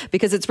say,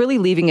 because it's really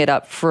leaving it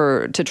up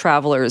to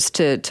travelers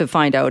to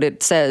find out.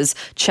 It says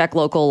check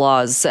local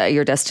laws at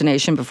your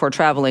destination before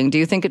traveling. Do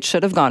you think it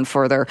should have gone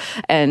further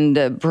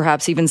and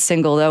perhaps even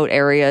singled out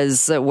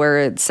areas where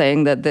it's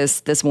saying that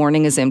this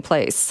warning is in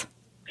place?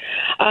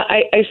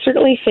 I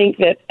certainly think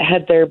that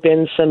had there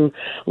been some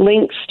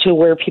links to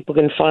where people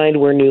can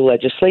find where new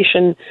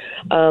legislation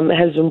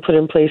has been put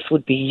in place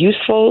would be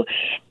useful.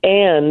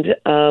 And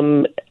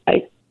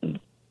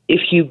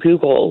if you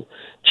Google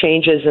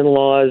changes in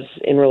laws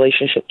in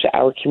relationship to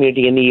our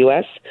community in the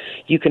U.S.,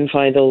 you can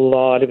find a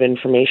lot of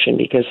information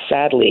because,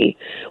 sadly,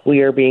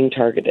 we are being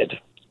targeted.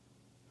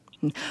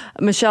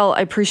 Michelle,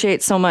 I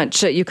appreciate so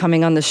much you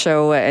coming on the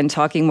show and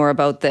talking more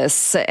about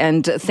this.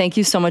 And thank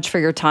you so much for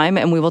your time.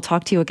 And we will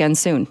talk to you again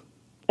soon.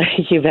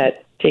 You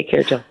bet. Take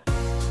care, Jill.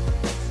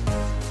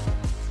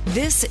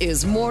 This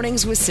is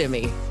Mornings with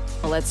Simi.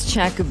 Let's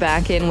check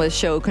back in with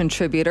show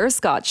contributor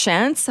Scott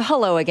Shantz.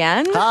 Hello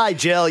again. Hi,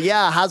 Jill.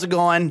 Yeah, how's it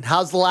going?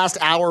 How's the last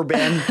hour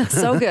been?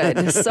 So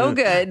good. So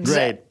good.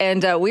 Great.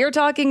 And we are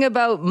talking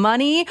about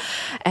money,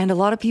 and a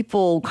lot of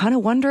people kind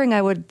of wondering,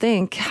 I would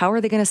think, how are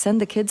they going to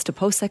send the kids to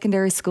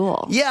post-secondary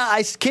school? Yeah,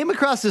 I came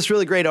across this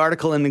really great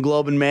article in the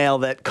Globe and Mail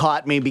that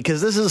caught me because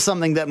this is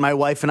something that my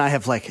wife and I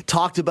have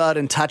talked about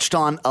and touched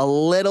on a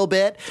little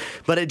bit,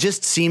 but it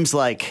just seems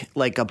like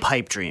a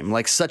pipe dream,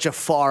 like such a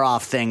far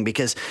off thing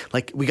because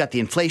we got the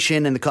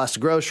inflation and the cost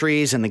of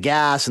groceries and the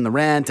gas and the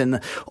rent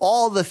and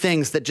all the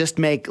things that just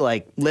make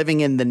living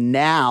in the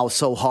now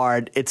so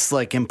hard. It's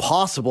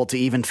impossible to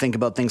even think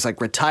about things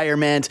like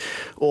retirement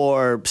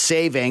or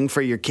saving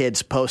for your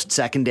kids'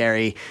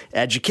 post-secondary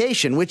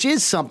education, which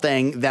is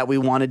something that we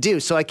want to do.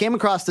 So I came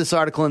across this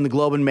article in the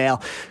Globe and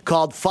Mail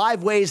called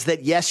 5 Ways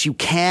That Yes, You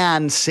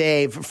Can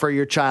Save for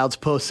Your Child's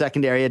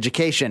Post-Secondary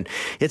Education.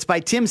 It's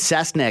by Tim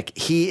Sesnick.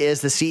 He is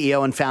the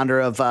CEO and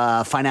founder of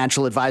a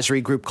financial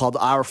advisory group called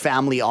Our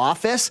Family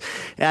Office.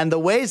 And the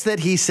ways that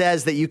he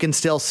says that you can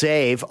still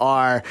save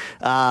are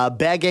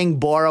begging,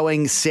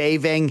 borrowing,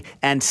 saving,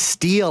 and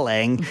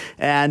stealing.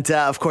 And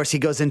of course, he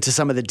goes into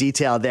some of the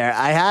detail there.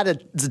 I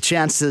had the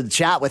chance to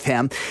chat with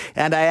him,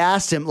 and I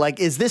asked him,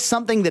 is this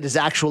something that is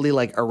actually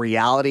a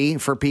reality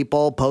for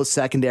people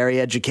post-secondary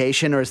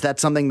education, or is that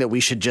something that we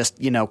should just,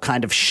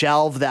 kind of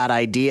shelve that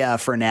idea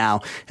for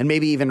now and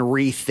maybe even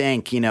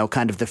rethink,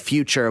 kind of the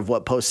future of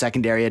what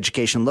post-secondary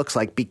education looks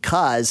like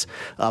because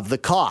of the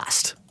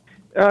cost?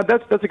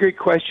 That's a great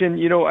question.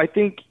 I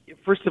think,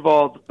 first of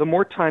all, the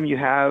more time you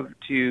have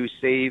to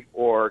save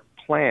or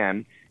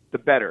plan, the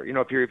better.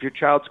 If your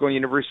child's going to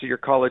university or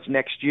college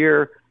next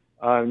year,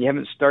 you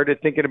haven't started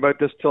thinking about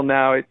this till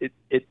now,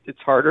 it's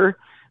harder.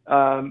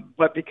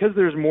 But because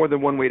there's more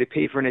than one way to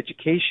pay for an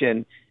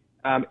education,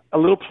 a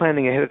little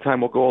planning ahead of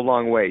time will go a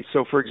long way.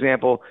 So, for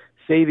example,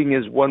 saving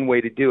is one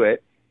way to do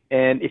it.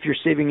 And if you're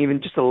saving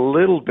even just a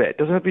little bit,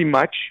 doesn't have to be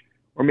much,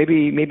 or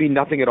maybe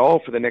nothing at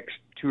all for the next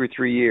 2 or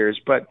 3 years,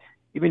 but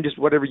even just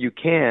whatever you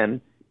can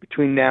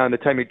between now and the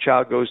time your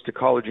child goes to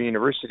college or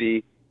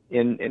university,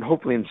 in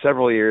hopefully in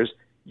several years,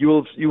 you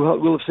will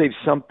have saved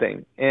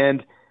something,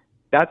 and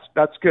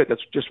that's good.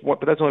 That's just one,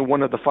 but that's only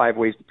one of the 5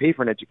 ways to pay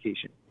for an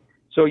education.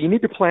 So you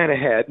need to plan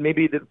ahead.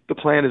 Maybe the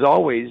plan is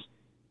always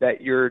that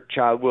your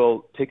child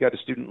will take out a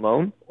student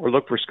loan or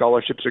look for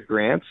scholarships or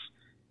grants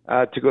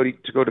to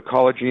go to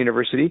college or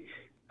university,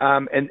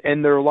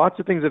 and there are lots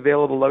of things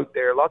available out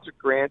there. Lots of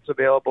grants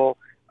available.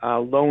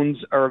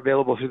 Loans are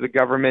available through the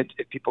government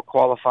if people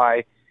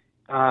qualify.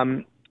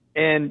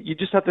 And you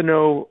just have to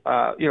know,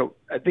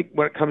 I think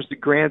when it comes to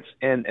grants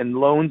and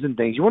loans and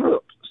things, you want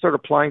to start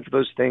applying for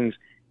those things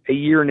a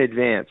year in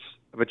advance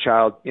of a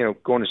child,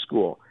 going to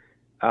school.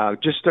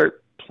 Just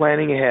start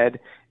planning ahead.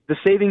 The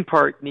saving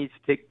part needs to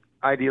take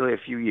ideally a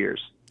few years.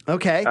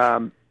 Okay.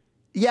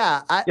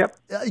 Yeah.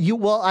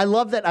 I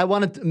love that. I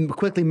want to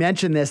quickly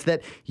mention this,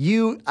 that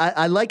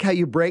I like how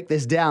you break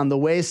this down, the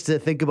ways to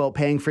think about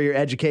paying for your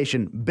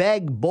education: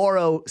 beg,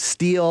 borrow,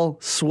 steal,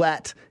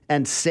 sweat,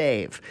 and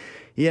save.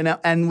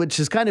 and which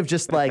is kind of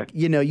just like,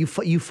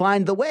 you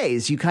find the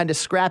ways, you kind of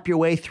scrap your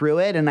way through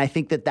it. And I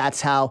think that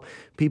that's how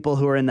people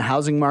who are in the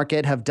housing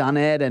market have done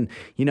it. And,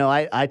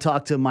 I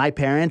talk to my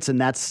parents, and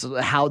that's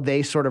how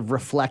they sort of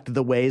reflect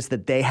the ways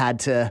that they had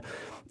to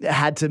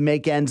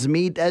make ends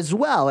meet as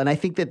well. And I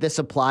think that this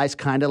applies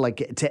kind of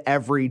like to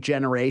every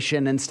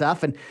generation and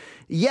stuff. And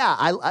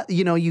yeah,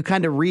 you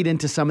kind of read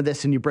into some of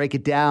this and you break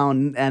it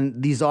down, and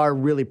these are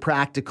really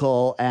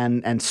practical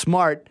and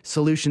smart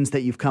solutions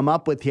that you've come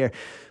up with here.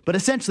 But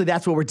essentially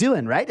that's what we're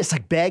doing, right? It's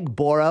like beg,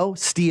 borrow,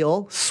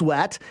 steal,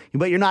 sweat,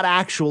 but you're not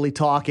actually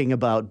talking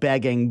about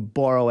begging,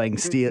 borrowing,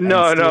 stealing.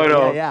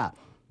 No. Yeah.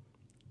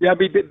 Yeah,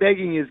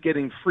 begging is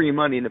getting free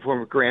money in the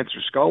form of grants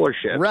or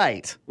scholarships,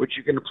 right? Which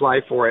you can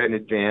apply for in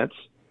advance,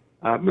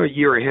 a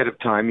year ahead of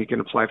time. You can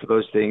apply for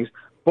those things.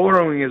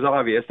 Borrowing is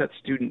obvious; that's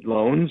student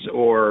loans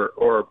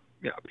or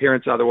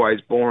parents otherwise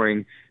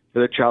borrowing for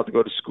their child to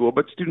go to school.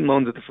 But student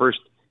loans are the first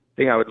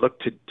thing I would look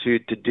to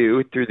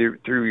do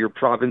through your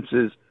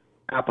province's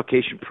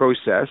application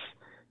process.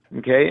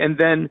 Okay, and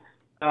then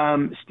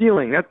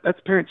stealing.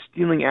 That's parents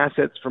stealing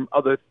assets from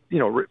other,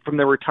 from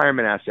their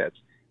retirement assets.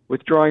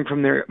 Withdrawing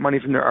from their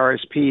money from their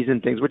RSPs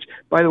and things, which,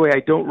 by the way,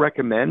 I don't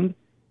recommend.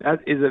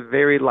 That is a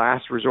very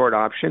last resort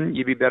option.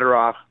 You'd be better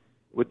off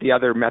with the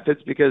other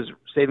methods, because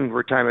saving for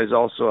retirement is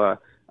also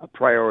a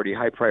priority,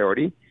 high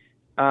priority.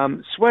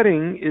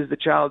 Sweating is the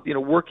child,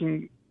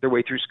 working their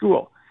way through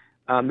school.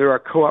 There are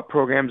co-op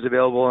programs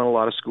available in a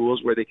lot of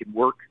schools where they can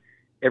work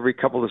every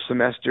couple of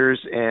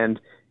semesters, and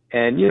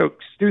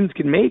students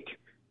can make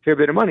a fair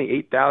bit of money,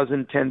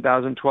 $8,000,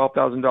 $10,000,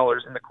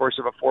 $12,000 in the course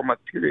of a 4-month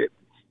period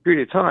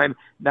of time.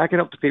 That can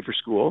help to pay for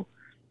school,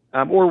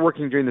 or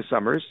working during the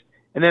summers.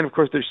 And then, of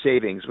course, there's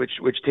savings, which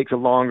takes it's a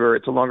longer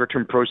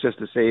term process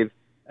to save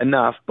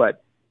enough.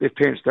 But if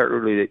parents start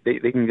early,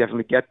 they can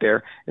definitely get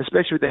there,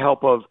 especially with the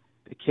help of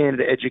the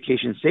Canada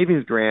Education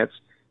Savings Grants,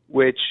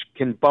 which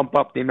can bump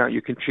up the amount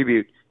you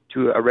contribute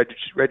to a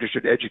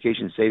registered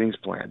education savings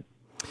plan.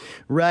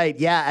 Right.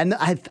 Yeah. And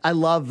I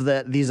love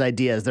these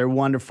ideas. They're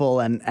wonderful.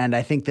 And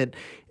I think that,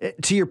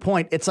 to your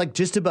point, it's like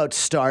just about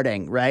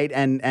starting, right?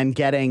 And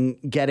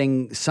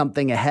getting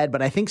something ahead.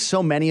 But I think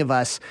so many of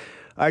us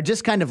are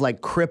just kind of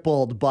like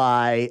crippled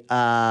by,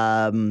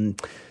 I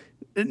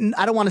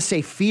don't want to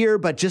say fear,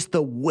 but just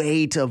the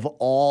weight of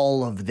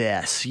all of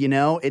this.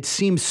 It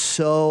seems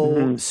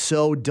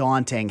so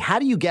daunting. How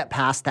do you get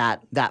past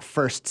that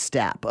first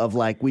step of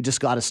like, we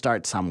just got to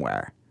start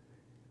somewhere?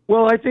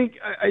 Well, I think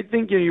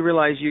you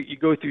realize you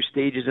go through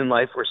stages in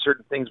life where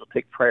certain things will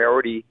take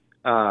priority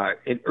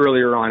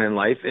earlier on in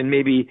life, and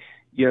maybe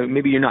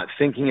you're not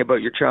thinking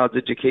about your child's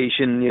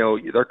education,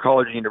 their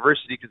college or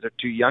university, because they're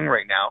too young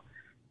right now.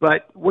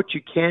 But what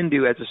you can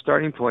do as a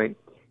starting point,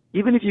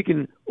 even if you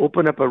can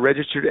open up a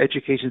registered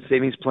education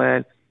savings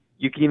plan,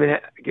 you can even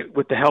get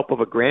with the help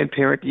of a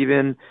grandparent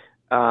even,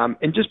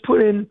 and just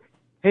put in,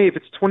 hey, if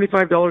it's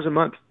 $25 a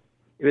month,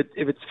 if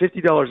it's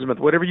 $50 a month,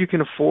 whatever you can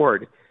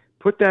afford.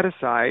 Put that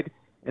aside,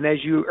 and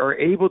as you are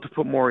able to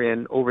put more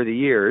in over the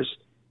years,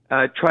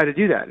 try to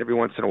do that every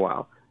once in a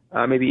while.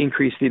 Maybe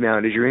increase the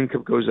amount as your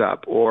income goes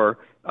up, or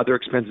other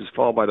expenses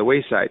fall by the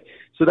wayside.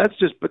 So that's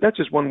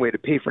just one way to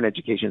pay for an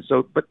education.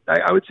 So, but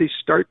I would say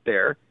start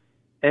there,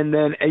 and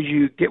then as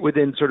you get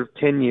within sort of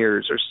 10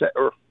 years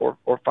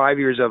or 5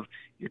 years of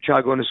your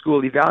child going to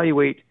school,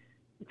 evaluate,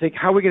 think,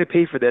 how are we going to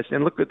pay for this,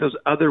 and look at those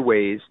other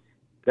ways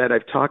that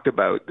I've talked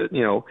about. That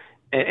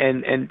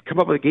and come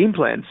up with a game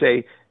plan.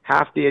 Say,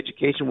 half the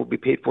education will be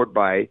paid for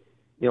by,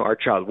 our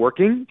child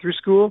working through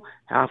school.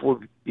 Half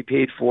will be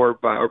paid for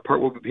by, or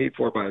part will be paid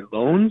for by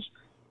loans.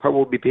 Part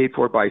will be paid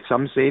for by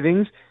some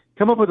savings.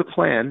 Come up with a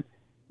plan,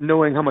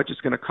 knowing how much it's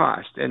going to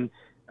cost. And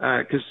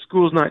because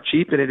school's not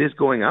cheap and it is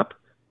going up,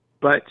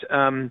 but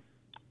you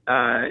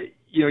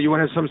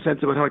want to have some sense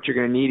about how much you're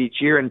going to need each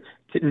year. And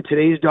in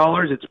today's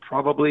dollars, it's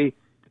probably,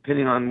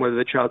 depending on whether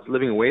the child's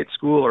living away at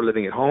school or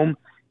living at home,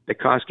 the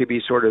cost could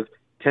be sort of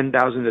 $10,000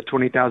 to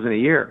 $20,000 a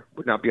year.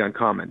 Would not be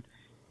uncommon.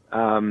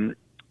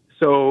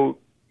 So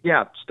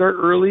yeah, start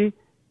early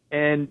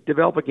and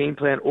develop a game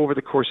plan over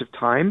the course of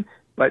time,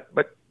 but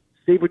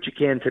save what you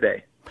can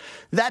today.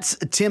 That's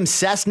Tim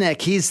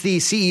Sesnick. He's the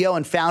CEO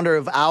and founder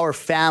of Our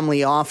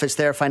Family Office,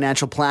 their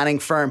financial planning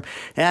firm.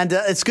 And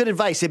it's good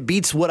advice. It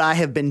beats what I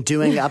have been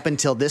doing up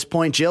until this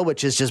point, Jill,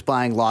 which is just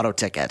buying lotto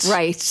tickets.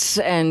 Right.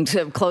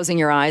 And closing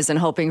your eyes and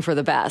hoping for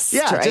the best.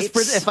 Yeah. Right?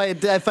 If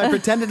I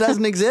pretend it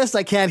doesn't exist,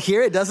 I can't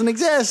hear it doesn't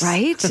exist.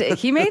 Right.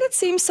 He made it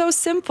seem so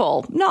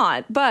simple.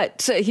 Not,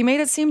 but he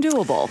made it seem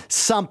doable.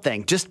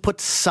 Something. Just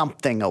put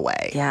something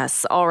away.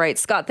 Yes. All right,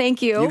 Scott,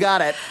 thank you. You got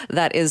it.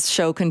 That is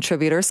show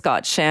contributor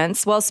Scott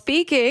Shantz. Well,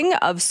 speaking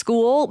of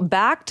school,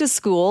 back to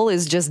school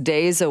is just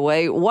days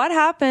away. What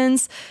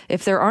happens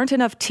if there aren't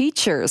enough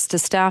teachers to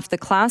staff the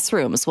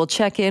classrooms? We'll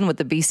check in with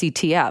the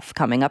BCTF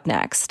coming up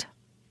next.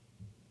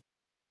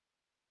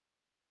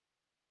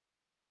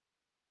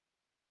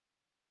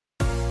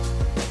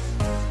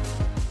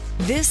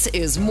 This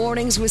is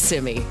Mornings with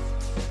Simi.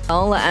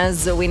 Well,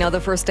 as we know,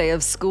 the first day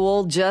of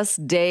school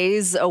just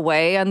days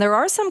away, and there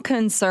are some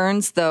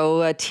concerns,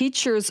 though. A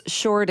teachers'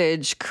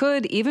 shortage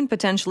could even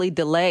potentially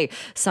delay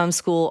some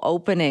school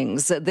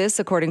openings. This,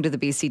 according to the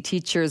BC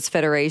Teachers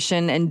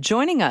Federation. And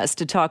joining us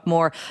to talk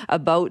more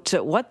about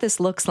what this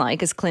looks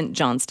like is Clint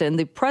Johnston,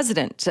 the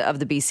president of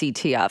the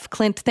BCTF.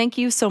 Clint, thank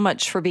you so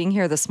much for being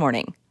here this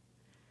morning.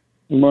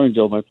 Good morning,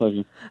 Joe. My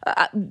pleasure.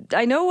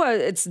 I know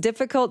it's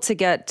difficult to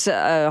get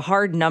a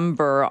hard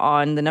number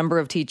on the number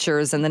of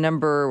teachers and the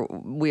number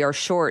we are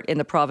short in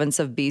the province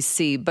of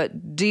BC,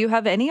 but do you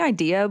have any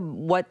idea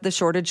what the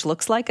shortage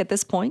looks like at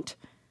this point?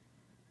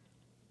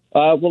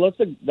 Well,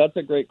 that's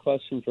a great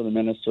question for the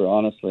minister,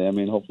 honestly. I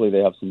mean, hopefully they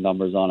have some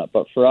numbers on it.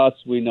 But for us,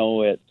 we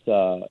know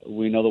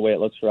the way it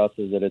looks for us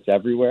is that it's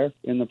everywhere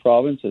in the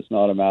province. It's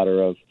not a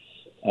matter of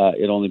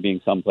it only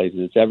being some places.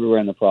 It's everywhere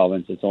in the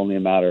province. It's only a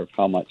matter of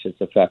how much it's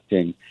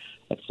affecting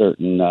a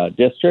certain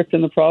district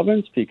in the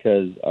province,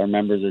 because our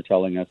members are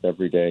telling us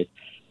every day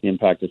the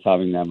impact it's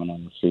having them and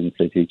on the students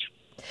they teach.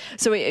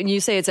 So you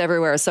say it's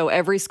everywhere. So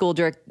every school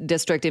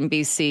district in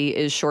BC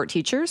is short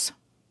teachers?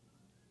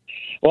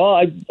 Well,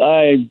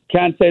 I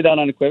can't say that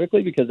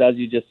unequivocally, because as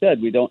you just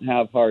said, we don't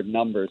have hard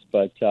numbers.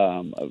 But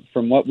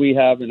from what we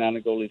have and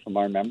anecdotally from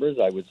our members,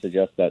 I would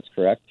suggest that's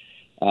correct.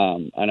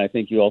 And I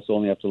think you also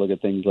only have to look at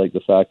things like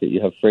the fact that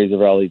you have Fraser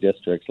Valley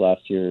districts.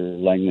 Last year,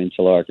 Langley and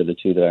Chilliwack are the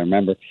two that I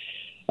remember,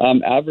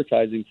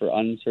 advertising for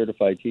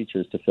uncertified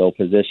teachers to fill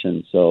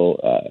positions. So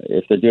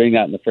if they're doing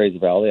that in the Fraser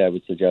Valley, I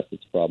would suggest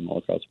it's a problem all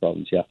across the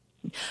province, yeah.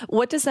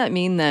 What does that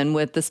mean then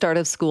with the start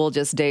of school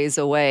just days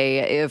away?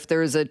 If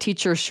there's a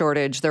teacher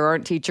shortage, there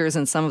aren't teachers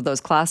in some of those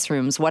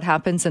classrooms, what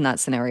happens in that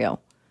scenario?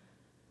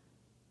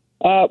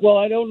 Well,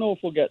 I don't know if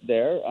we'll get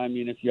there. I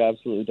mean, if you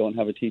absolutely don't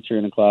have a teacher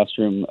in a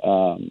classroom,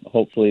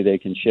 hopefully they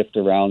can shift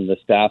around the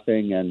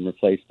staffing and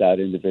replace that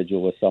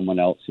individual with someone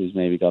else who's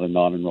maybe got a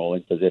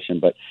non-enrolling position.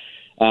 But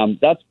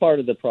that's part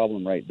of the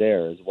problem right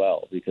there as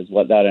well, because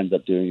what that ends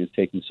up doing is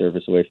taking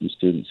service away from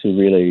students who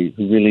really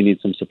need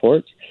some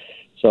support.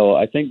 So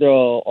I think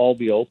they'll all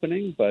be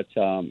opening, but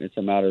it's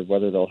a matter of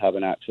whether they'll have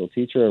an actual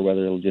teacher or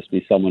whether it'll just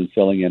be someone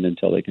filling in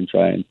until they can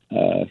try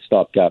and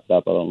stopgap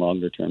that on a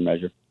longer-term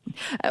measure.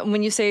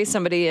 When you say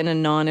somebody in a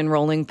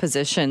non-enrolling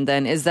position,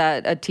 then is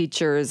that a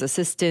teacher's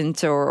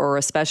assistant or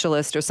a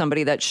specialist or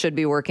somebody that should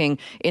be working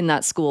in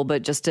that school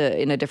but just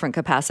in a different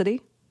capacity?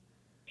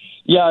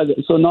 Yeah,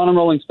 so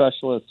non-enrolling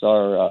specialists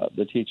are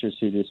the teachers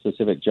who do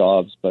specific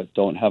jobs but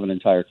don't have an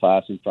entire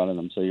class in front of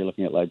them. So you're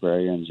looking at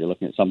librarians, you're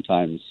looking at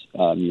sometimes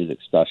music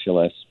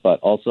specialists, but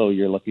also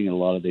you're looking at a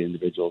lot of the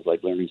individuals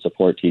like learning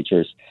support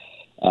teachers,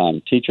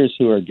 teachers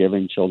who are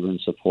giving children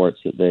supports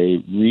that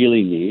they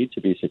really need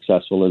to be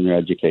successful in their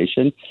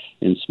education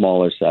in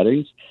smaller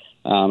settings.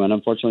 And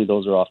unfortunately,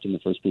 those are often the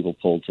first people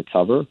pulled to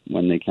cover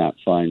when they can't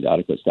find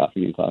adequate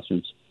staffing in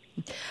classrooms.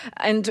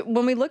 And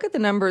when we look at the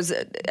numbers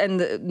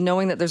and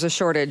knowing that there's a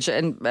shortage,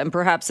 and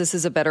perhaps this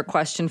is a better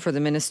question for the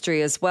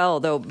ministry as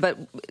well, though, but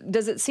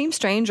does it seem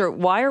strange, or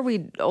why are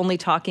we only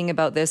talking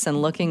about this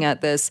and looking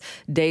at this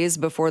days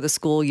before the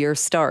school year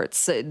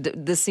starts?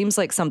 This seems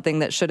like something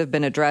that should have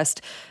been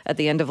addressed at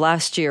the end of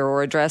last year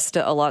or addressed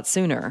a lot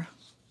sooner.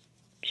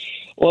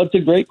 Well, it's a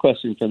great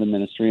question for the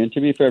ministry, and to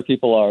be fair,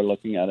 people are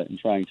looking at it and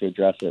trying to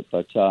address it.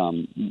 But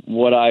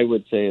what I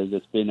would say is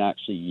it's been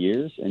actually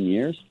years and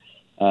years.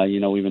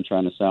 We've been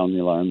trying to sound the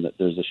alarm that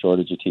there's a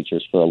shortage of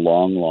teachers for a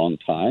long, long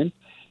time.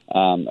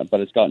 But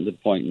it's gotten to the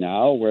point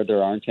now where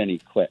there aren't any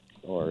quick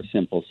or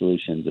simple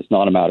solutions. It's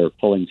not a matter of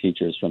pulling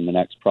teachers from the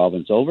next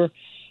province over.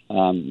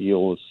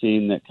 You'll have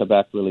seen that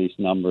Quebec released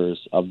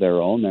numbers of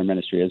their own. Their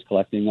ministry is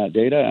collecting that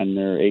data, and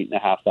they're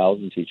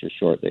 8,500 teachers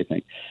short, they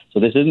think. So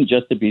this isn't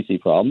just a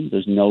BC problem.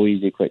 There's no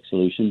easy, quick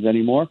solutions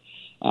anymore,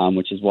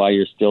 which is why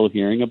you're still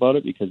hearing about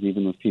it, because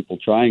even with people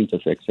trying to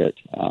fix it,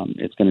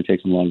 it's going to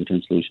take some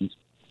longer-term solutions.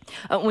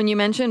 When you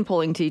mentioned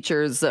pulling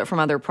teachers from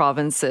other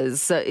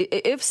provinces,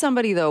 if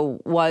somebody,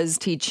 though, was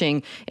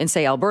teaching in,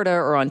 say, Alberta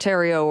or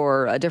Ontario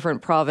or a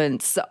different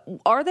province,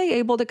 are they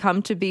able to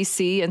come to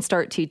BC and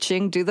start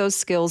teaching? Do those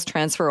skills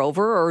transfer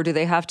over, or do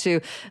they have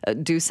to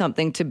do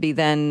something to be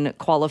then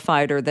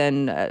qualified or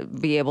then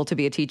be able to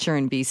be a teacher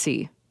in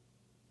BC?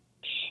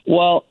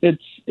 Well,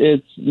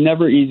 it's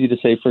never easy to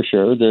say for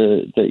sure.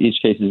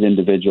 Each case is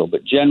individual,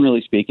 but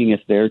generally speaking, if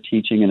they're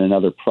teaching in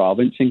another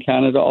province in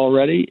Canada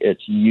already,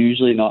 it's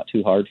usually not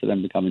too hard for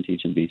them to come and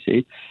teach in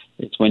BC.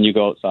 It's when you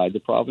go outside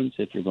the province,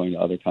 if you're going to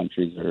other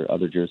countries or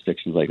other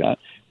jurisdictions like that.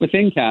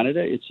 Within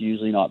Canada, it's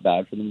usually not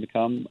bad for them to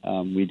come.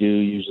 We do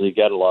usually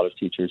get a lot of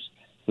teachers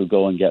who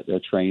go and get their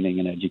training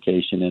and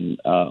education in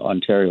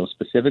Ontario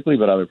specifically,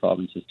 but other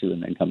provinces too,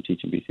 and then come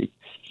teach in BC.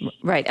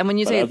 Right, and when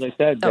you say, as I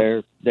said,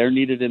 they're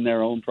needed in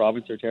their own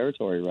province or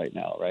territory right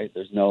now. Right,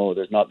 there's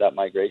not that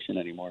migration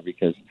anymore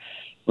because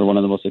we're one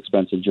of the most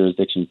expensive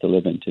jurisdictions to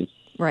live in too.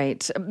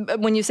 Right.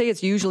 When you say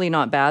it's usually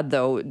not bad,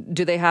 though,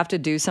 do they have to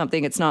do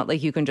something? It's not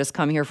like you can just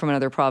come here from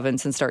another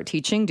province and start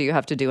teaching. Do you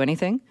have to do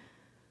anything?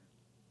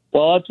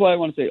 Well, that's why I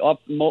want to say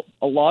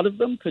a lot of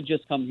them could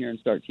just come here and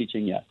start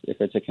teaching, yes. If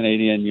it's a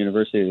Canadian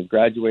university they've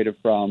graduated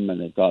from and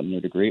they've gotten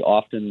their degree,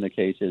 often the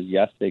case is,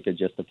 yes, they could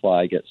just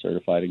apply, get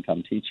certified, and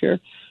come teach here.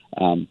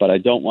 But I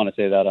don't want to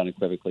say that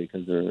unequivocally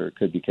because there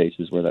could be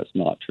cases where that's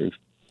not true.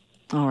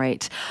 All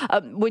right.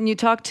 When you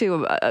talk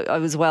to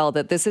as well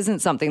that this isn't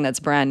something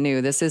that's brand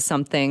new, this is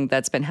something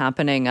that's been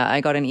happening.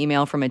 I got an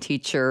email from a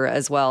teacher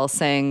as well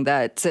saying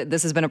that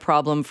this has been a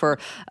problem for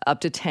up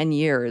to 10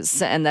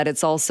 years and that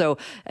it's also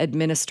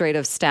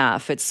administrative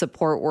staff, it's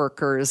support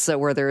workers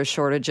where there are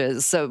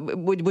shortages. So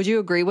would you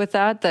agree with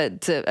that?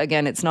 That,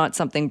 again, it's not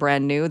something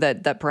brand new,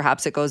 that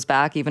perhaps it goes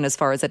back even as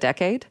far as a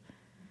decade?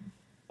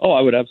 Oh,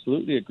 I would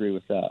absolutely agree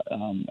with that.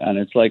 And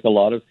it's like a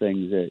lot of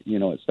things that,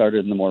 it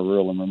started in the more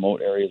rural and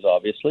remote areas,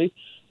 obviously,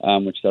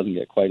 which doesn't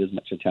get quite as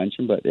much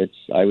attention, but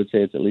I would say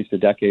it's at least a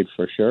decade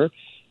for sure.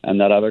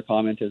 And that other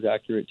comment is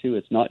accurate too.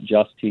 It's not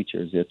just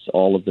teachers, it's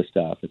all of the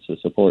staff. It's the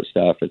support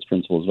staff, it's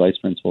principals, vice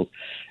principals.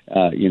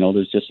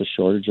 There's just a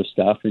shortage of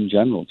staff in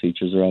general.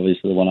 Teachers are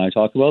obviously the one I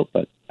talk about,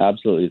 but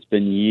absolutely, it's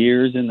been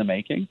years in the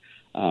making.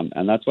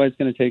 And that's why it's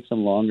going to take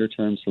some longer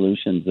term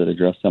solutions that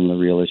address some of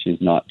the real issues,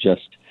 not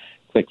just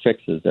quick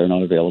fixes. They're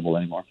not available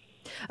anymore.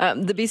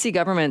 The BC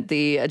government,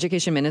 the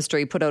Education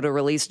Ministry, put out a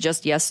release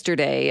just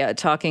yesterday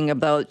talking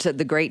about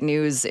the great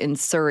news in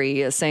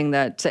Surrey, saying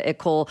that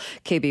École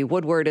KB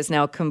Woodward is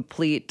now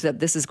complete, that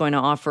this is going to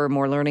offer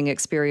more learning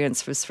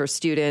experience for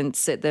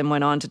students. It then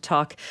went on to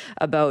talk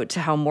about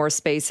how more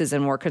spaces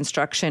and more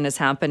construction is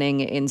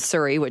happening in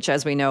Surrey, which,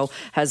 as we know,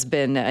 has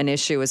been an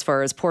issue as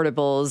far as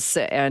portables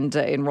and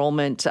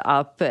enrollment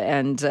up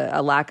and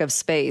a lack of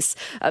space.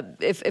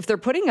 If they're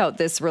putting out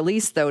this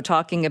release, though,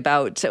 talking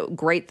about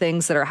great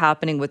things that are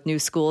happening with new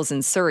schools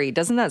in Surrey,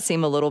 doesn't that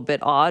seem a little bit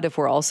odd if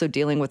we're also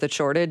dealing with a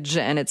shortage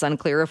and it's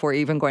unclear if we're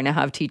even going to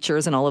have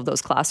teachers in all of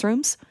those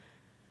classrooms?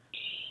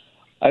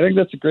 I think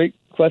that's a great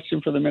question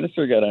for the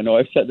minister again. I know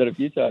I've said that a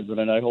few times, but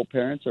I hope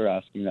parents are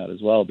asking that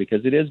as well,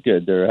 because it is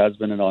good. There has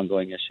been an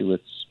ongoing issue with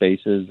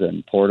spaces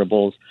and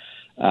portables.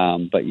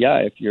 But yeah,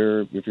 if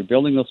you're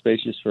building those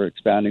spaces for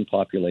expanding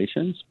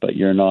populations, but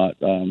you're not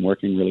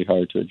working really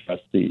hard to address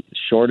the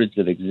shortage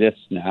that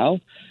exists now,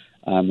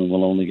 and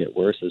will only get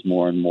worse as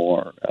more and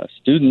more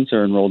students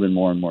are enrolled in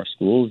more and more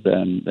schools,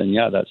 then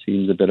yeah, that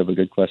seems a bit of a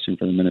good question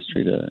for the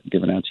ministry to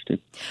give an answer to.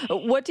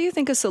 What do you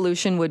think a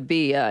solution would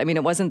be?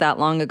 It wasn't that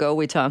long ago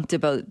we talked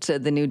about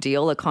the New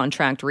Deal, a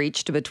contract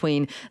reached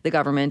between the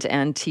government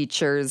and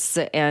teachers,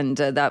 and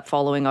that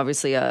following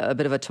obviously a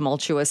bit of a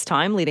tumultuous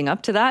time leading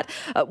up to that.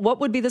 What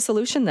would be the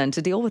solution then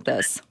to deal with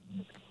this?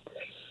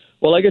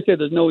 Well, like I said,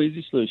 there's no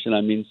easy solution.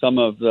 Some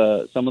of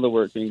the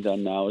work being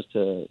done now is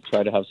to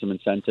try to have some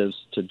incentives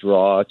to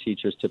draw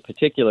teachers to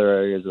particular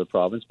areas of the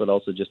province, but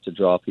also just to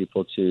draw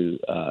people to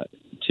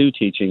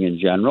teaching in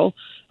general.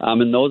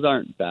 And those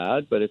aren't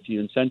bad, but if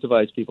you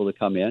incentivize people to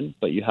come in,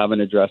 but you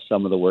haven't addressed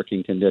some of the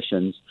working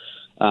conditions,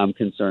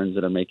 concerns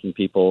that are making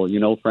people,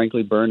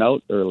 frankly, burn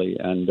out early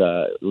and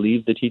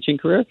leave the teaching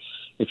career.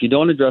 If you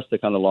don't address the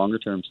kind of longer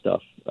term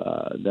stuff,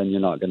 then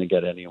you're not going to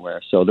get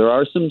anywhere. So there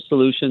are some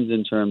solutions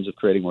in terms of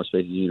creating more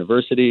spaces in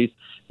universities,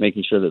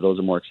 making sure that those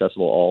are more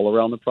accessible all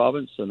around the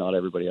province, so not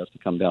everybody has to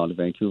come down to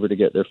Vancouver to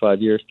get their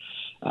 5 years.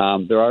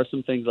 There are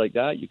some things like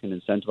that. You can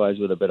incentivize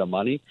with a bit of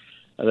money.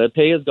 The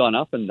pay has gone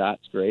up, and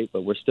that's great,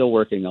 but we're still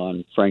working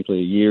on, frankly,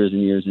 years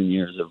and years and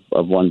years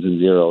of ones and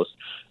zeros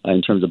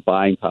in terms of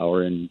buying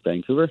power in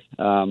Vancouver.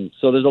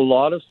 So there's a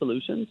lot of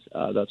solutions.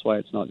 That's why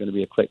it's not going to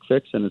be a quick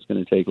fix, and it's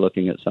going to take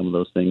looking at some of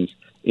those things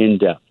in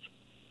depth.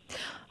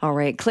 All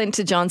right.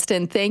 Clint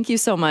Johnston, thank you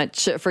so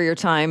much for your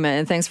time,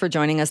 and thanks for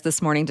joining us this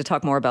morning to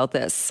talk more about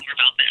this.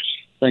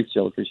 Thanks,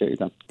 Jill. Appreciate your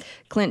time.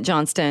 Clint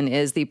Johnston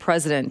is the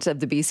president of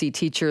the BC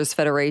Teachers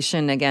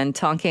Federation, again,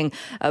 talking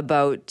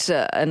about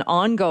an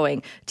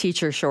ongoing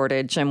teacher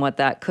shortage and what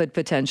that could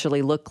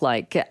potentially look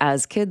like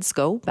as kids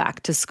go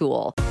back to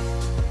school.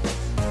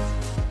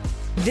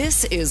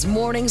 This is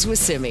Mornings with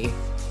Simi.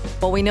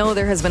 Well, we know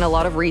there has been a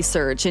lot of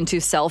research into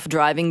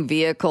self-driving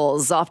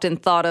vehicles, often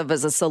thought of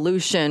as a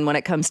solution when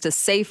it comes to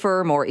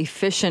safer, more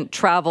efficient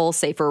travel,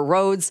 safer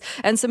roads.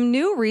 And some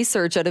new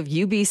research out of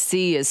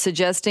UBC is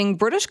suggesting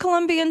British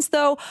Columbians,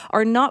 though,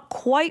 are not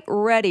quite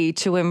ready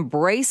to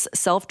embrace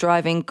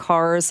self-driving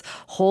cars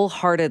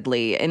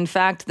wholeheartedly. In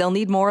fact, they'll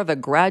need more of a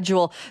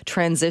gradual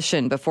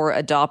transition before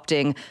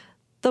adopting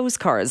those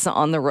cars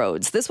on the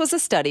roads. This was a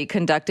study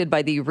conducted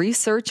by the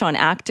Research on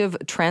Active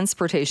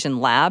Transportation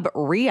Lab,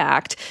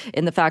 REACT,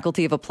 in the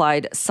Faculty of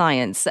Applied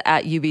Science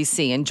at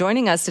UBC. And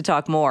joining us to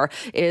talk more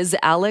is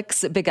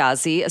Alex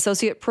Bigazi,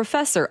 Associate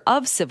Professor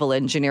of Civil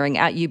Engineering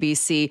at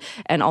UBC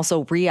and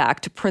also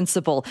REACT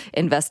Principal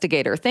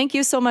Investigator. Thank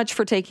you so much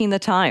for taking the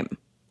time.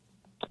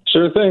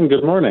 Sure thing.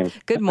 Good morning.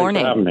 Good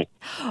morning. Thanks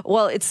for having me.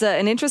 Well, it's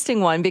an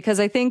interesting one because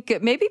I think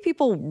maybe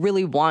people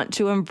really want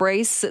to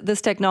embrace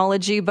this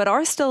technology, but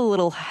are still a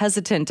little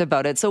hesitant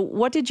about it. So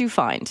what did you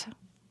find?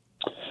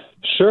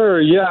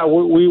 Sure. Yeah.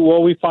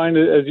 We find,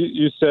 as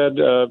you said,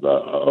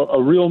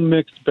 a real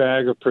mixed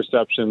bag of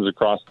perceptions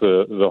across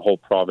the whole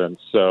province.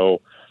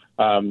 So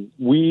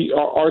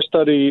Our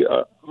study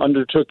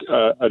undertook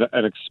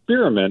an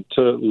experiment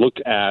to look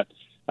at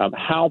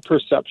how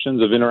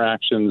perceptions of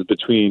interactions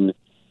between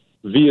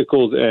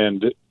vehicles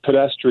and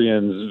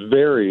pedestrians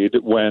varied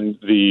when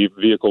the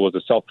vehicle was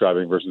a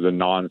self-driving versus a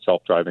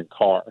non-self-driving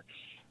car.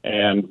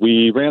 And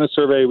we ran a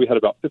survey. We had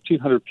about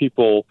 1,500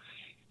 people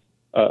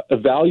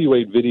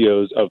evaluate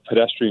videos of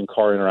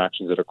pedestrian-car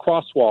interactions at a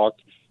crosswalk,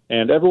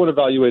 and everyone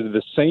evaluated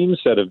the same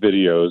set of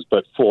videos,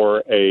 but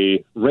for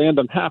a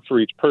random half for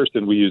each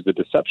person, we used a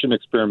deception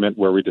experiment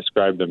where we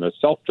described them as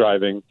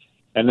self-driving,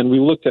 and then we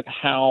looked at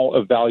how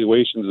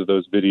evaluations of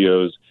those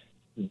videos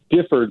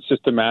differed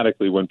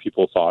systematically when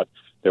people thought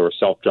they were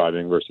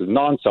self-driving versus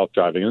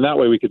non-self-driving. And that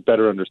way we could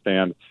better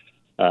understand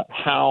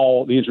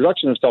how the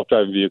introduction of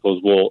self-driving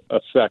vehicles will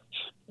affect,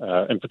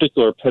 in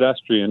particular,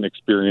 pedestrian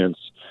experience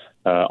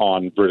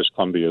on British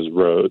Columbia's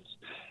roads.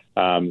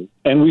 And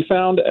we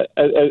found,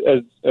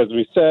 as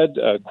we said,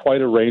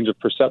 quite a range of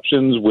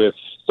perceptions, with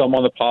some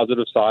on the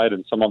positive side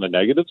and some on the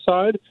negative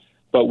side,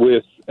 but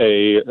with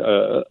a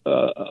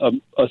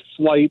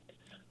slightly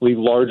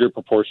larger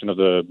proportion of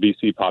the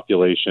BC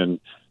population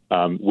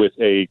with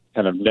a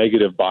kind of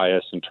negative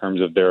bias in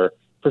terms of their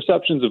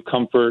perceptions of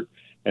comfort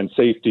and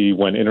safety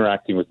when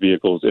interacting with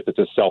vehicles if it's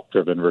a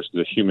self-driven versus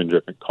a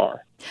human-driven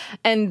car.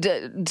 And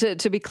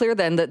to be clear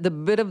then, the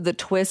bit of the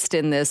twist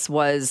in this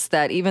was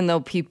that even though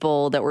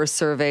people that were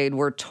surveyed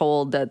were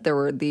told that they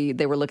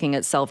were looking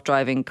at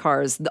self-driving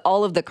cars,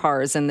 all of the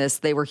cars in this,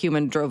 they were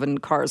human-driven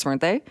cars,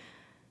 weren't they?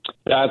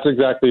 That's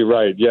exactly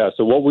right, yeah.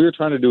 So what we were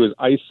trying to do is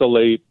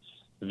isolate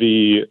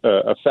the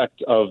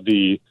effect of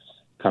the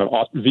kind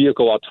of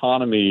vehicle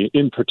autonomy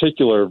in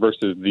particular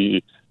versus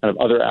the kind of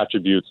other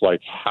attributes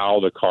like how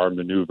the car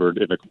maneuvered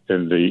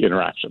in the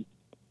interaction.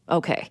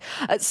 Okay.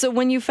 So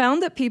when you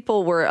found that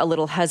people were a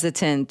little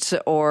hesitant,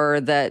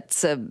 or that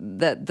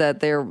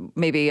they're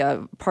maybe,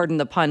 pardon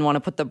the pun, want to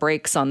put the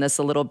brakes on this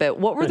a little bit,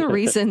 what were the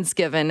reasons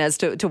given as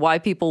to why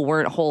people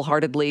weren't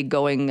wholeheartedly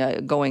going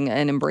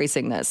and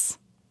embracing this?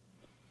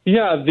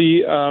 Yeah,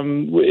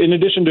 in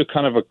addition to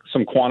kind of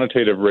some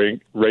quantitative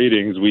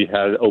ratings, we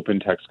had open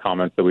text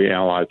comments that we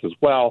analyzed as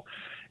well.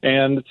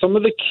 And some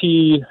of the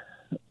key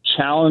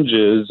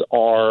challenges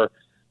are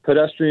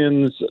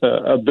pedestrians'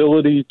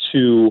 ability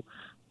to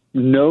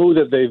know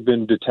that they've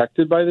been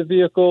detected by the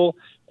vehicle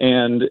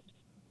and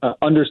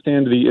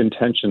understand the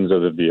intentions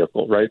of the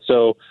vehicle, right?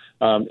 So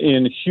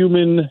in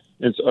human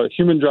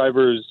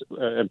drivers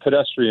and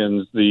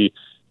pedestrians, in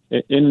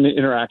the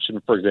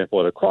interaction, for example,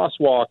 at a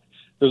crosswalk,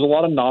 there's a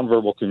lot of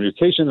nonverbal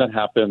communication that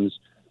happens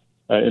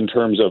in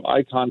terms of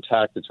eye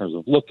contact, in terms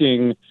of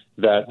looking,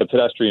 that the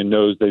pedestrian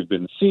knows they've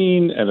been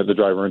seen and that the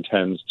driver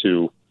intends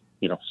to,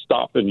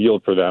 stop and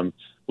yield for them,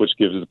 which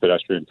gives the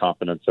pedestrian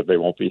confidence that they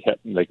won't be hit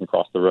and they can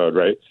cross the road,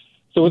 right?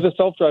 So with a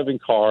self-driving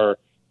car,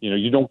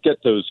 you don't get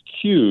those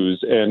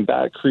cues, and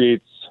that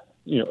creates,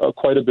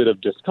 quite a bit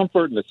of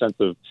discomfort and a sense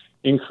of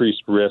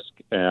increased risk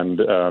and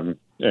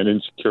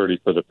insecurity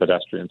for the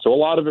pedestrian. So a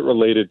lot of it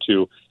related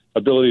to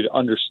ability to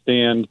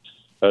understand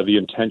the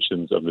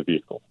intentions of the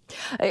vehicle.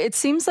 It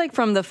seems like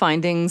from the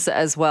findings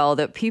as well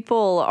that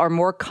people are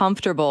more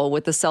comfortable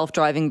with the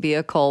self-driving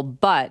vehicle,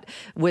 but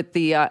with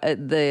the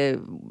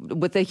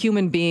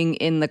human being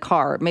in the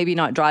car, maybe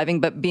not driving,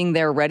 but being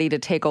there ready to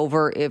take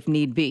over if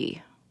need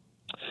be.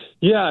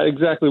 Yeah,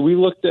 exactly. We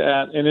looked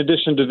at, in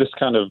addition to this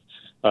kind of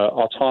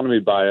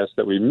autonomy bias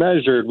that we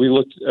measured,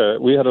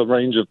 we had a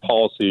range of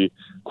policy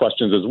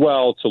questions as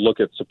well to look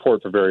at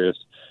support for various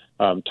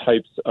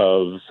types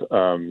of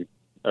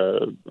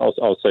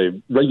I'll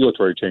say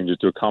regulatory changes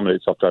to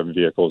accommodate self-driving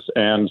vehicles.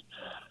 And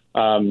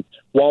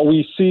while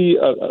we see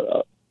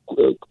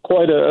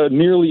quite a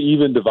nearly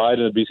even divide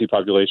in the BC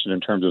population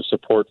in terms of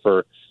support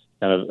for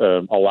kind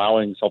of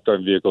allowing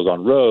self-driving vehicles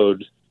on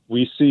road,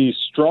 we see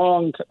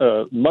strong,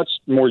 much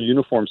more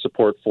uniform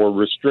support for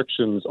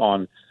restrictions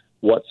on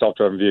what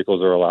self-driving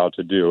vehicles are allowed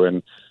to do.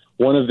 And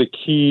one of the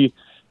key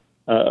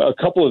a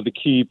couple of the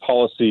key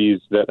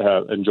policies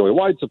that enjoy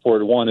wide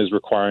support. One is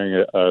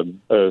requiring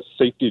a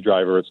safety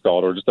driver, it's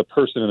called, or just a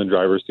person in the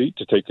driver's seat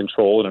to take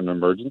control in an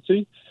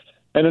emergency.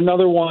 And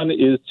another one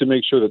is to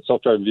make sure that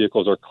self-driving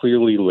vehicles are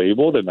clearly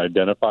labeled and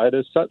identified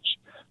as such,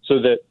 so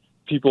that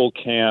people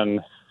can,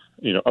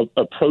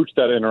 approach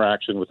that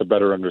interaction with a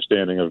better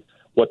understanding of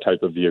what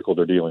type of vehicle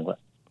they're dealing with.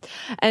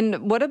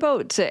 And what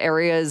about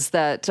areas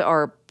that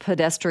are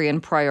pedestrian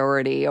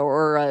priority,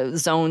 or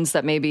zones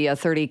that may be a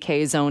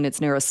 30K zone,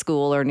 it's near a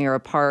school or near a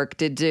park?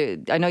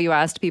 I know you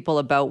asked people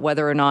about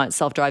whether or not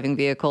self-driving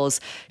vehicles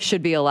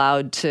should be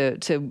allowed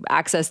to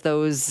access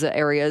those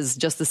areas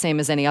just the same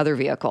as any other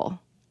vehicle.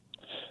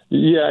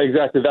 Yeah,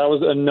 exactly. That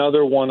was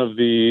another one of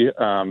the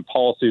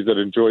policies that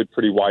enjoyed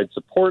pretty wide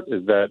support,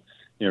 is that,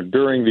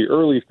 during the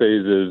early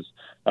phases,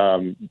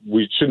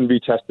 we shouldn't be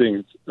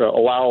testing,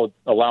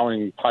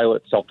 allowing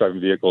pilot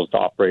self-driving vehicles to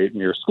operate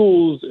near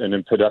schools and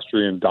in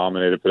pedestrian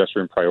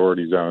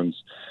priority zones,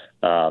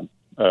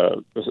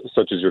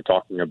 such as you're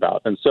talking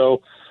about. And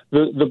so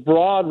the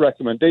broad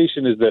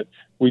recommendation is that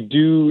we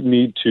do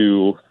need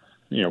to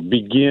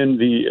begin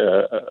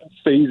the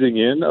phasing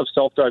in of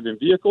self-driving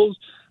vehicles,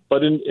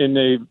 but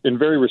in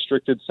very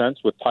restricted sense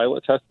with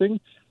pilot testing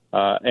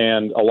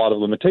and a lot of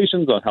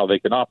limitations on how they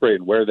can operate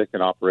and where they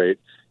can operate,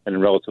 and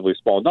in relatively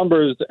small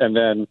numbers. And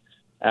then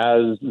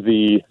as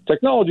the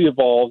technology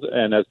evolves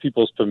and as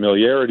people's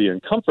familiarity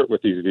and comfort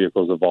with these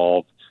vehicles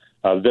evolve,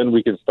 then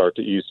we can start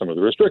to ease some of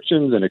the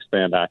restrictions and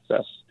expand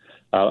access.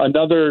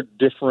 Another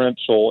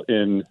differential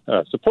in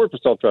support for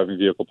self-driving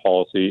vehicle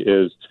policy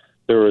is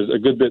there is a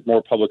good bit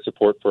more public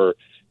support for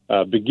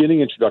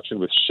beginning introduction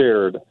with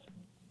shared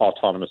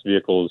autonomous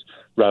vehicles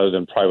rather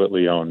than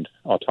privately owned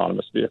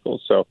autonomous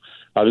vehicles. So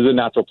there's a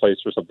natural place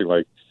for something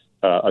like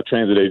a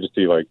transit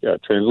agency like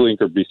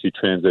TransLink or BC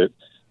Transit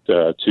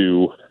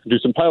to do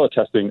some pilot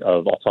testing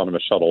of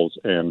autonomous shuttles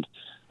and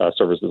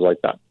services like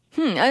that.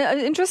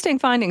 Interesting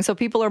finding. So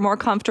people are more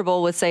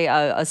comfortable with, say,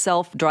 a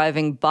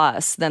self-driving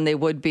bus than they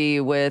would be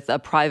with a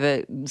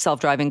private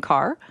self-driving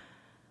car?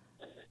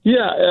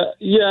 Yeah.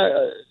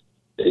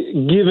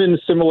 Given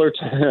similar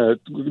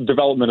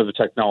development of the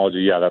technology,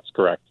 yeah, that's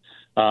correct.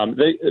 But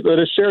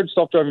a shared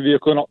self-driving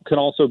vehicle can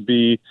also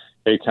be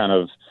a kind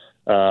of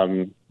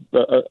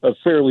a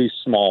fairly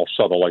small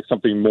shuttle, like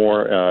something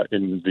more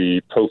in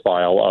the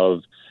profile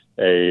of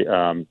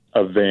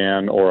a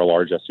van or a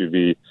large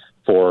SUV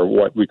for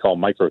what we call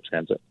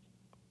microtransit.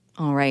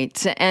 All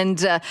right.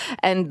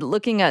 And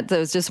looking at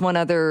those, just one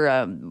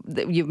other,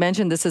 you've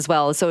mentioned this as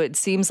well. So it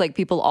seems like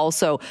people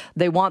also,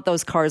 they want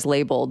those cars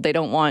labeled. They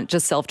don't want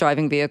just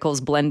self-driving vehicles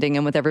blending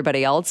in with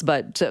everybody else,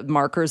 but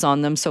markers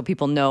on them so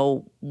people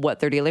know what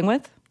they're dealing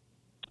with?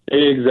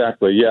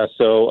 Exactly. Yeah.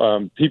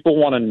 So people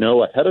want to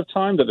know ahead of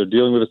time that they're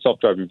dealing with a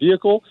self-driving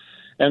vehicle.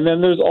 And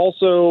then there's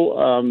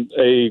also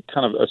a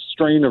kind of a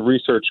strain of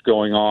research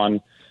going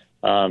on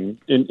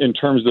in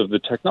terms of the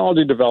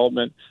technology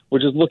development,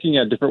 which is looking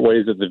at different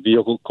ways that the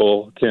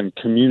vehicle can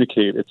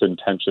communicate its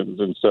intentions.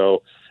 And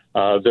so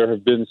there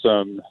have been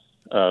some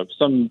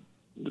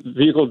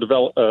vehicle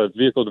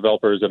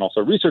developers and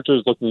also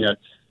researchers looking at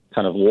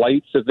kind of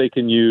lights that they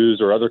can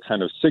use or other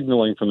kind of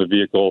signaling from the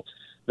vehicle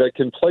that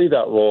can play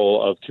that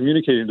role of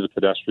communicating to the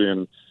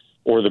pedestrian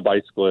or the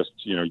bicyclist,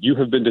 you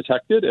have been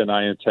detected and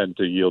I intend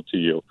to yield to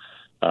you,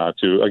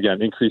 to,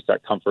 again, increase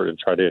that comfort and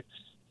try to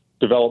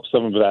develop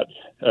some of that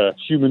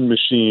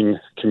human-machine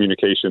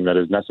communication that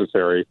is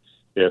necessary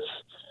if,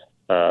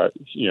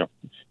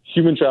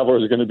 human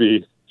travelers are going to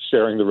be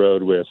sharing the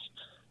road with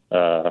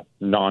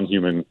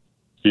non-human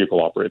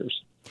vehicle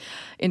operators.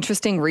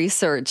 Interesting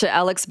research.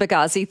 Alex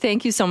Bagazi,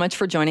 thank you so much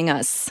for joining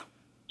us.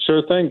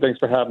 Sure thing. Thanks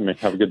for having me.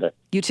 Have a good day.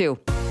 You too.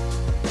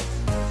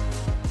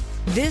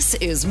 This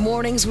is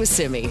Mornings with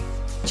Simi.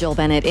 Jill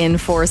Bennett in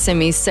for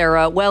Simi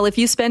Sarah. Well, if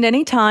you spend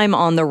any time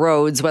on the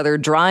roads, whether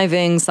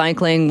driving,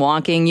 cycling,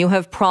 walking, you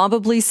have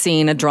probably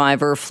seen a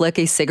driver flick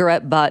a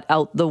cigarette butt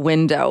out the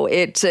window.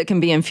 It can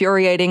be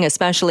infuriating,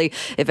 especially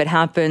if it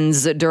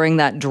happens during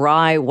that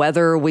dry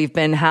weather we've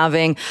been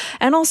having,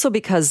 and also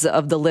because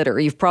of the litter.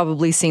 You've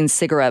probably seen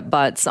cigarette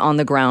butts on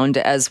the ground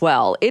as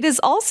well. It is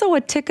also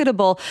a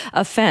ticketable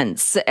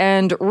offense,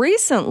 and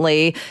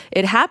recently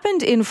it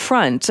happened in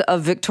front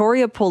of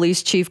Victoria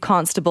Police Chief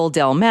Constable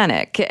Del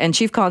Manic, and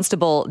Chief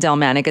Constable Del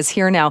Manic is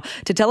here now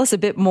to tell us a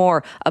bit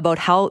more about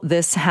how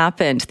this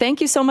happened. Thank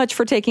you so much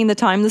for taking the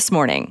time this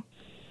morning.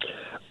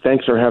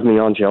 Thanks for having me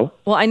on, Jill.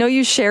 Well, I know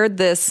you shared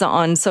this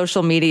on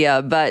social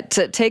media, but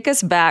take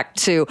us back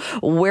to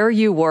where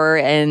you were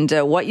and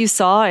what you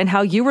saw and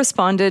how you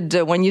responded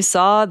when you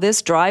saw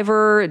this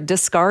driver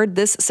discard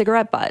this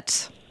cigarette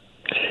butt.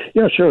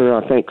 Yeah,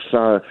 sure. Thanks.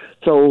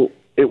 So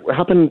it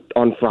happened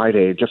on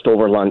Friday, just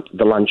over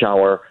the lunch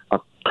hour, a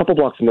couple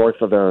blocks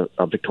north of the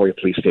Victoria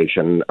Police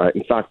Station.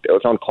 In fact, it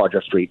was on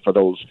Quadra Street, for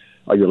those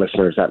of your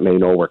listeners that may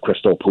know where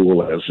Crystal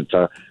Pool is. It's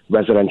a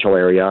residential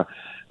area.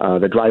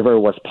 The driver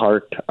was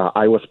parked.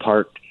 I was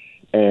parked.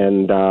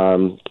 And,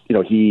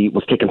 he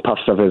was taking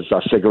puffs of his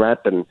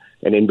cigarette. And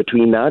in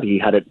between that, he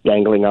had it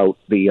dangling out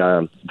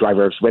the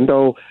driver's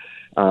window.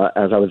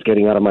 As I was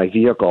getting out of my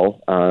vehicle,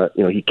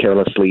 he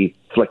carelessly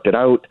flicked it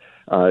out,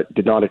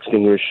 did not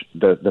extinguish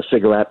the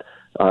cigarette.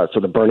 So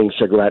the burning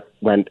cigarette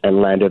went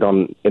and landed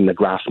in the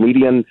grass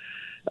median.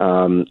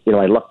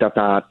 I looked at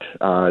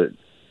that.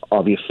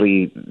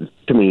 Obviously,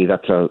 to me,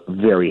 that's a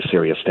very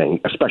serious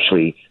thing,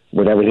 especially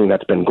with everything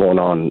that's been going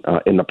on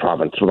in the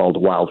province with all the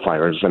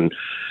wildfires. And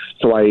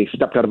so I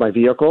stepped out of my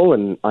vehicle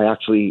and I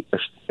actually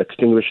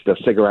extinguished the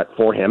cigarette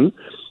for him,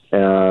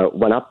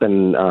 went up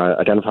and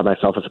identified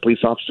myself as a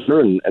police officer,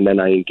 and then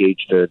I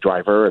engaged the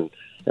driver and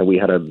we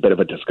had a bit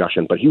of a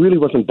discussion. But he really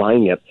wasn't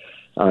buying it.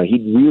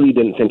 He really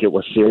didn't think it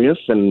was serious.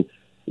 And,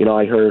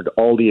 I heard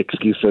all the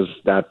excuses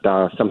that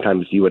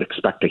sometimes you would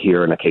expect to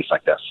hear in a case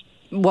like this.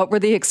 What were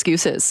the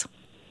excuses?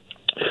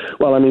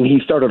 Well, he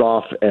started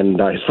off and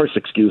his first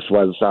excuse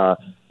was,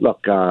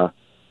 look, I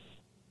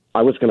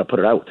was going to put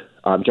it out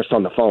just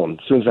on the phone.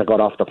 As soon as I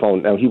got off the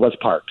phone, now he was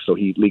parked, so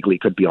he legally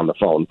could be on the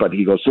phone. But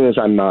he goes, as soon as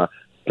I'm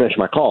finished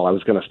my call, I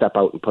was going to step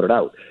out and put it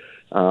out.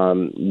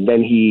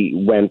 Then he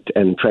went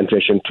and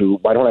transitioned to,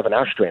 I don't have an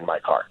ashtray in my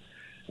car.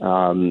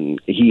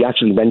 He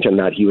actually mentioned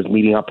that he was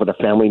meeting up with a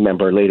family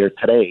member later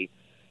today,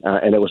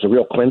 and it was a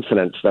real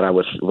coincidence that I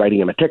was writing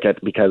him a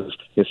ticket because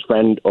his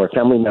friend or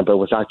family member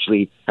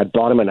had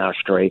bought him an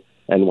ashtray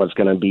and was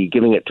going to be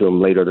giving it to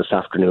him later this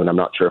afternoon. I'm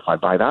not sure if I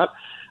buy that.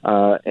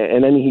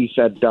 And then he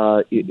said,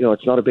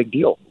 it's not a big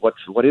deal.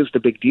 What is the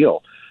big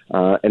deal?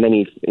 And then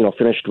he,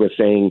 finished with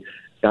saying,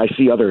 I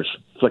see others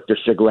flick their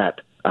cigarette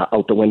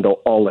out the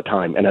window all the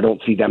time, and I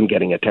don't see them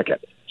getting a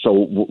ticket. So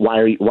why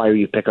are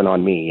you picking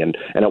on me? And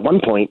at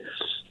one point,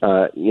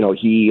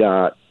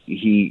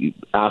 he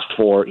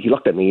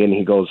looked at me and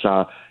he goes,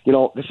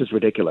 this is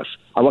ridiculous.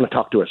 I want to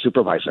talk to a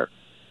supervisor.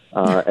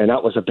 And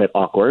that was a bit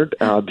awkward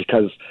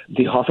because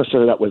the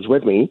officer that was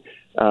with me,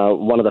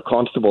 one of the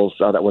constables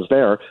that was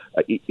there,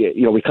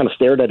 we kind of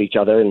stared at each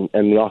other, and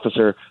the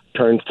officer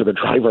turns to the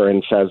driver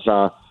and says,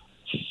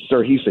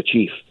 "Sir, he's the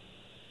chief."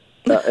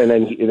 And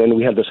then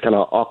we had this kind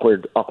of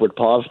awkward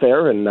pause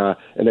there, and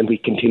then we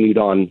continued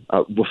on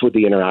with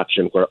the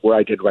interaction where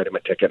I did write him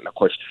a ticket, and of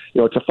course,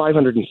 it's a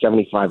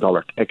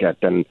 $575 ticket,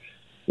 and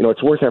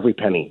it's worth every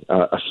penny,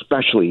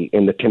 especially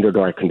in the tinder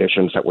dry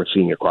conditions that we're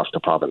seeing across the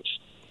province.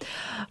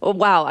 Oh,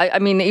 wow. I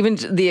mean, even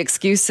the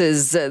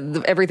excuses,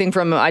 everything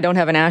from I don't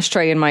have an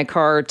ashtray in my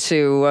car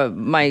to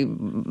my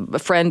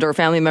friend or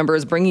family member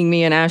is bringing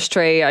me an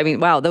ashtray. I mean,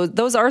 wow,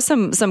 those are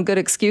some good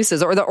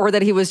excuses. Or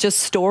that he was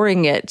just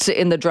storing it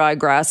in the dry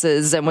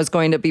grasses and was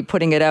going to be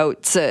putting it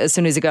out as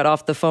soon as he got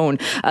off the phone.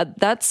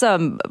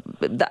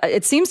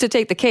 It seems to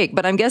take the cake,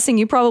 but I'm guessing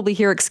you probably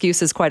hear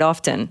excuses quite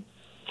often.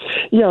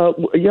 Yeah,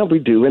 we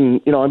do.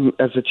 And, I'm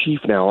as a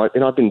chief now,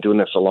 I've been doing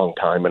this a long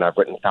time and I've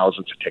written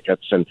thousands of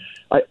tickets, and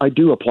I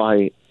do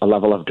apply a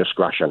level of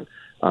discretion,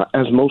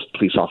 as most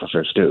police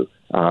officers do.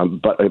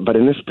 But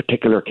in this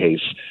particular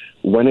case,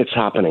 when it's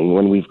happening,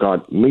 when we've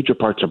got major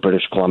parts of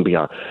British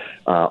Columbia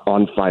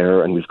on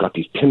fire and we've got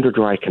these tinder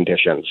dry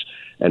conditions,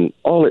 and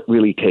all it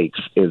really takes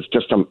is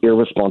just some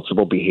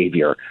irresponsible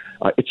behavior.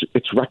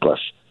 It's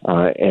reckless.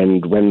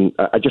 And when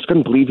I just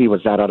couldn't believe he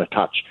was that out of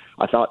touch.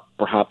 I thought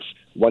perhaps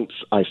once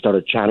I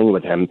started chatting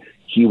with him,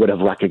 he would have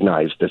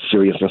recognized the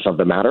seriousness of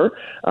the matter.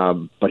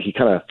 But he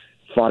kind of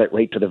fought it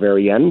right to the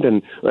very end.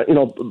 And,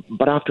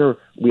 but after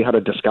we had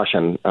a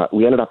discussion,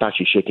 we ended up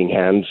actually shaking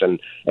hands, and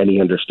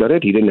he understood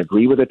it. He didn't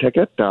agree with the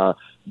ticket, but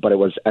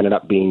it ended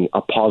up being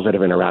a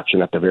positive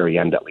interaction at the very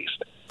end, at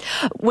least.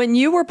 When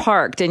you were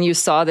parked and you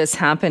saw this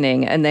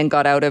happening and then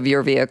got out of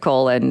your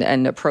vehicle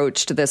and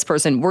approached this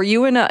person, were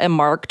you in a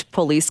marked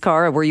police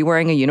car? Were you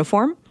wearing a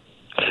uniform?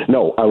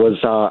 No, I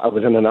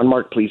was in an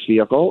unmarked police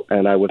vehicle,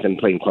 and I was in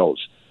plain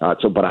clothes.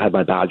 But I had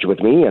my badge with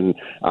me, and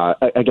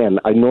again,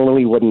 I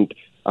normally wouldn't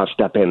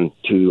step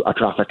into a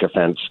traffic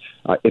offense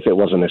if it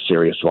wasn't a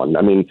serious one.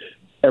 I mean,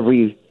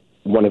 every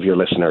one of your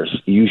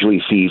listeners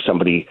usually sees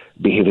somebody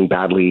behaving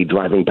badly,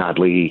 driving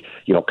badly,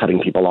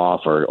 cutting people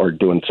off or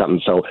doing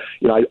something. So,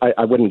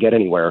 I wouldn't get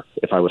anywhere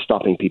if I was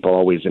stopping people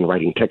always and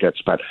writing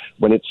tickets. But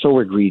when it's so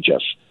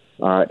egregious,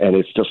 and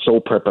it's just so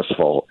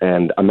purposeful,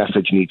 and a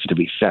message needs to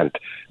be sent,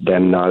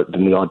 then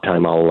the odd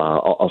time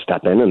I'll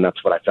step in, and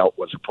that's what I felt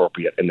was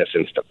appropriate in this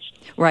instance.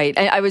 Right.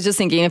 I was just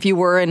thinking, if you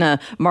were in a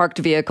marked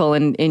vehicle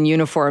in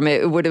uniform,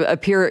 it would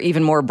appear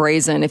even more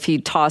brazen if he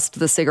tossed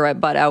the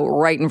cigarette butt out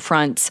right in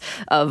front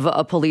of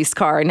a police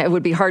car, and it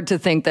would be hard to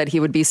think that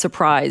he would be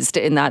surprised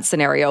in that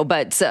scenario.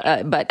 But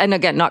and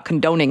again, not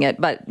condoning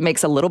it, but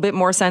makes a little bit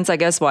more sense, I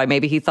guess, why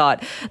maybe he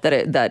thought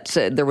that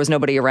there was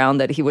nobody around,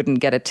 that he wouldn't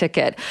get a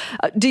ticket.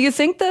 Do you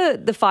think the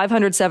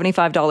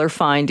 $575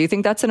 fine, do you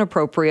think that's an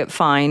appropriate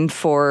fine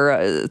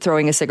for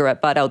throwing a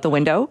cigarette butt out the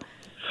window?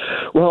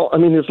 Well, I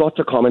mean, there's lots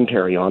of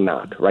commentary on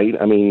that, right?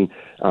 I mean,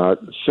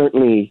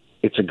 certainly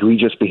it's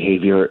egregious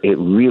behavior. It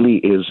really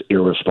is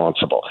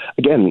irresponsible.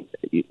 Again,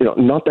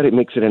 not that it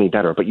makes it any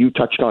better, but you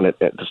touched on it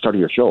at the start of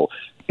your show.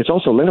 It's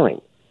also littering.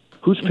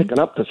 Who's picking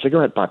up the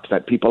cigarette butts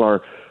that people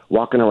are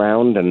walking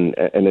around, and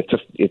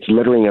it's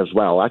littering as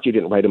well. I actually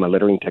didn't write him a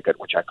littering ticket,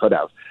 which I could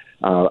have.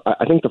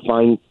 I think the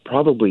fine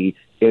probably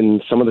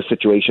in some of the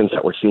situations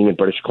that we're seeing in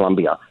British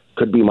Columbia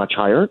could be much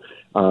higher.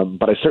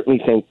 But I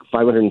certainly think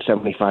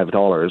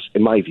 $575,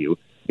 in my view,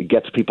 it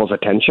gets people's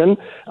attention.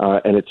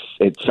 And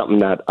it's something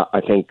that I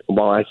think,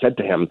 well, I said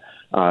to him,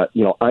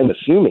 I'm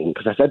assuming,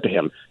 because I said to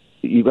him,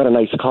 you've got a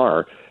nice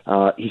car.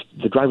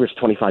 The driver's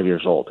 25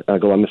 years old. I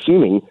go, I'm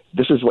assuming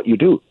this is what you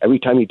do. Every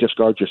time you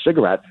discard your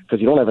cigarette,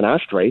 because you don't have an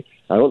ashtray,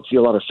 I don't see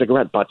a lot of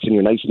cigarette butts in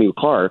your nice new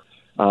car.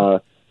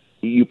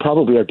 You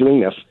probably are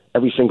doing this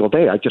every single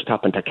day. I just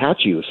happened to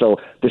catch you. So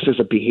this is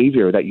a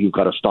behavior that you've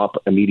got to stop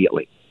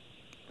immediately.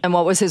 And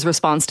what was his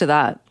response to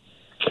that?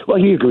 Well,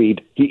 he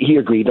agreed. He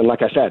agreed. And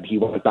like I said, he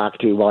went back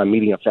to, well, I'm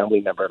meeting a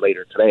family member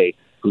later today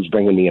who's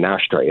bringing me an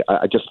ashtray.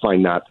 I just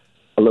find that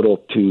a little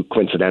too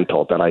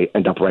coincidental that I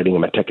end up writing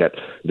him a ticket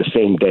the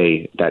same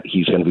day that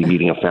he's going to be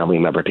meeting a family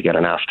member to get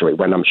an ashtray,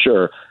 when I'm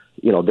sure,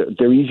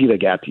 they're easy to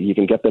get. You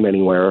can get them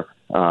anywhere.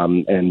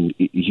 And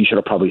he should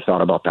have probably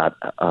thought about that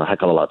a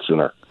heck of a lot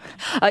sooner.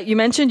 You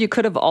mentioned you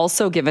could have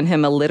also given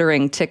him a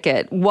littering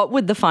ticket. What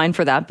would the fine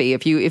for that be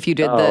if you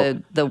did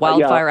the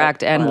Wildfire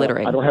Act and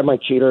littering? I don't have my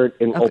cheater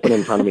open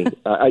in front of me.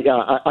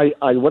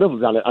 I would have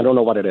done it. I don't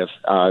know what it is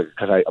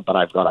but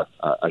I've got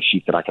a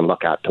sheet that I can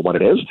look at to what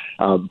it is.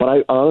 But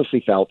I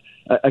honestly felt,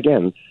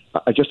 again,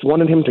 I just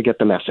wanted him to get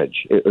the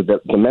message.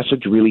 The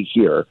message really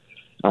here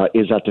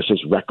is that this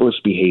is reckless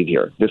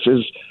behavior. This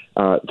is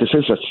a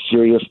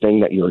serious thing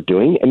that you're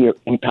doing, and you're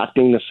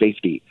impacting the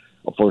safety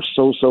for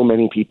so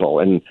many people.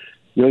 And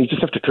you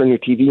just have to turn your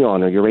TV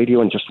on or your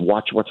radio and just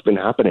watch what's been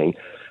happening.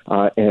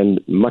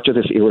 And much of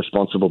this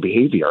irresponsible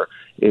behavior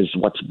is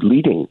what's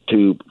leading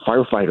to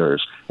firefighters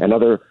and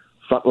other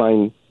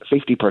frontline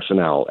safety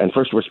personnel and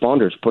first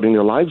responders putting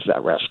their lives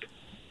at risk.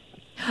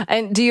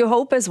 And do you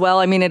hope as well,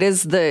 I mean,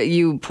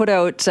 you put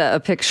out a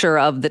picture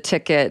of the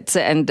ticket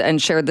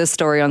and shared this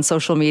story on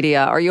social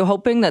media. Are you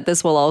hoping that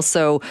this will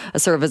also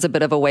serve as a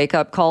bit of a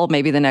wake-up call?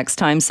 Maybe the next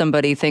time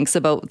somebody thinks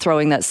about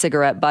throwing that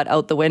cigarette butt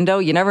out the window,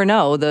 you never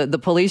know. The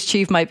police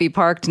chief might be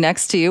parked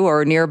next to you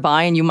or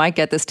nearby and you might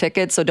get this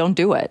ticket, so don't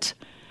do it.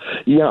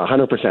 Yeah,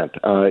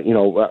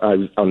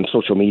 100%. On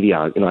social media,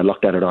 I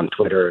looked at it on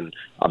Twitter and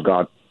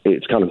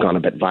it's kind of gone a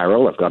bit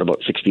viral. I've got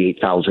about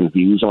 68,000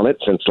 views on it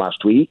since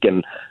last week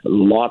and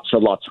lots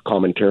of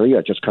commentary.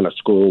 I just kind of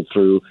scrolled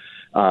through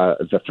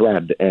the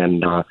thread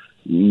and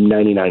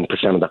 99%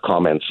 of the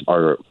comments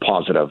are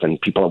positive, and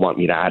people want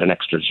me to add an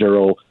extra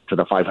 0 to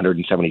the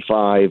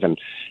 575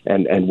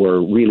 and we're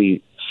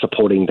really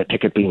supporting the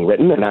ticket being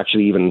written and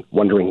actually even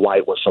wondering why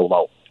it was so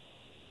low.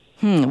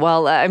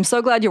 Well, I'm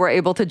so glad you were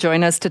able to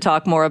join us to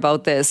talk more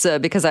about this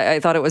because I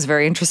thought it was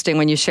very interesting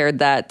when you shared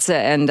that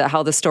and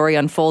how the story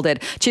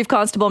unfolded. Chief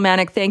Constable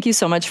Manek, thank you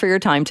so much for your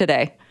time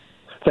today.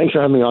 Thanks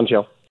for having me on,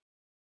 Jill.